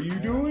 what are you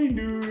doing,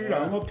 dude?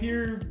 I'm up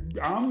here,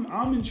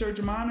 I'm in charge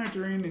of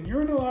monitoring, and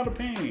you're in a lot of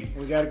pain.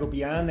 We got to go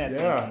beyond that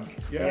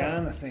thinking,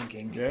 beyond the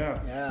thinking.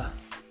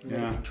 We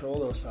gotta control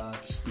those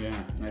thoughts.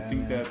 And I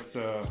think that's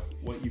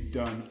what you've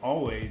done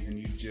always, and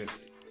you've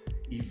just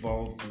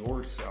evolved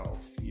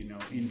yourself,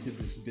 into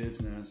this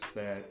business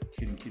that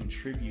can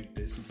contribute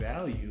this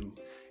value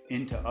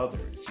into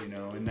others,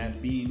 and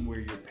that being where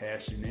your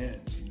passion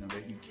is,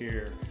 that you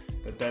care,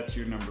 that's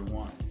your number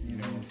one,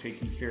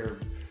 taking care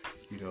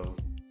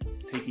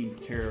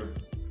of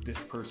this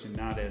person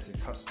not as a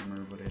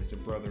customer but as a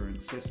brother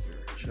and sister.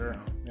 Sure.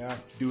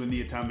 Doing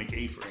the atomic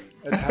A-frame.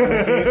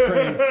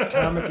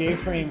 Atomic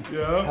A-frame.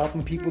 Yeah.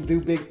 Helping people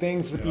do big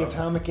things with the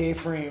atomic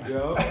A-frame.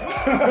 Yeah.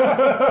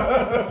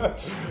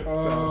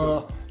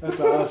 That's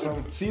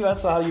awesome. See,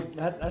 that's how you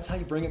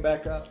bring it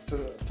back up to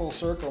full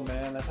circle,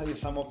 man. That's how you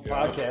sum up the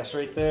podcast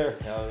right there.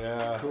 Hell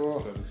yeah. Cool.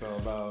 That's what it's all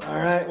about. All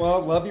right.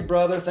 Well, love you,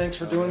 brother. Thanks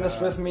for doing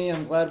this with me.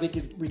 I'm glad we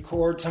could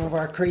record some of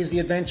our crazy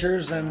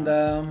adventures, and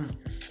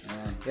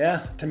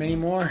to many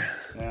more.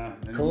 Yeah,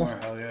 cool. More.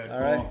 Hell yeah.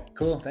 All right,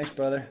 cool. Thanks,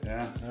 brother.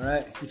 Yeah. All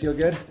right. You feel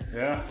good?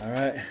 Yeah. All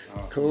right.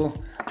 Awesome.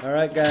 Cool. All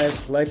right,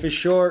 guys. Life is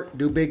short.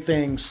 Do big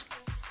things.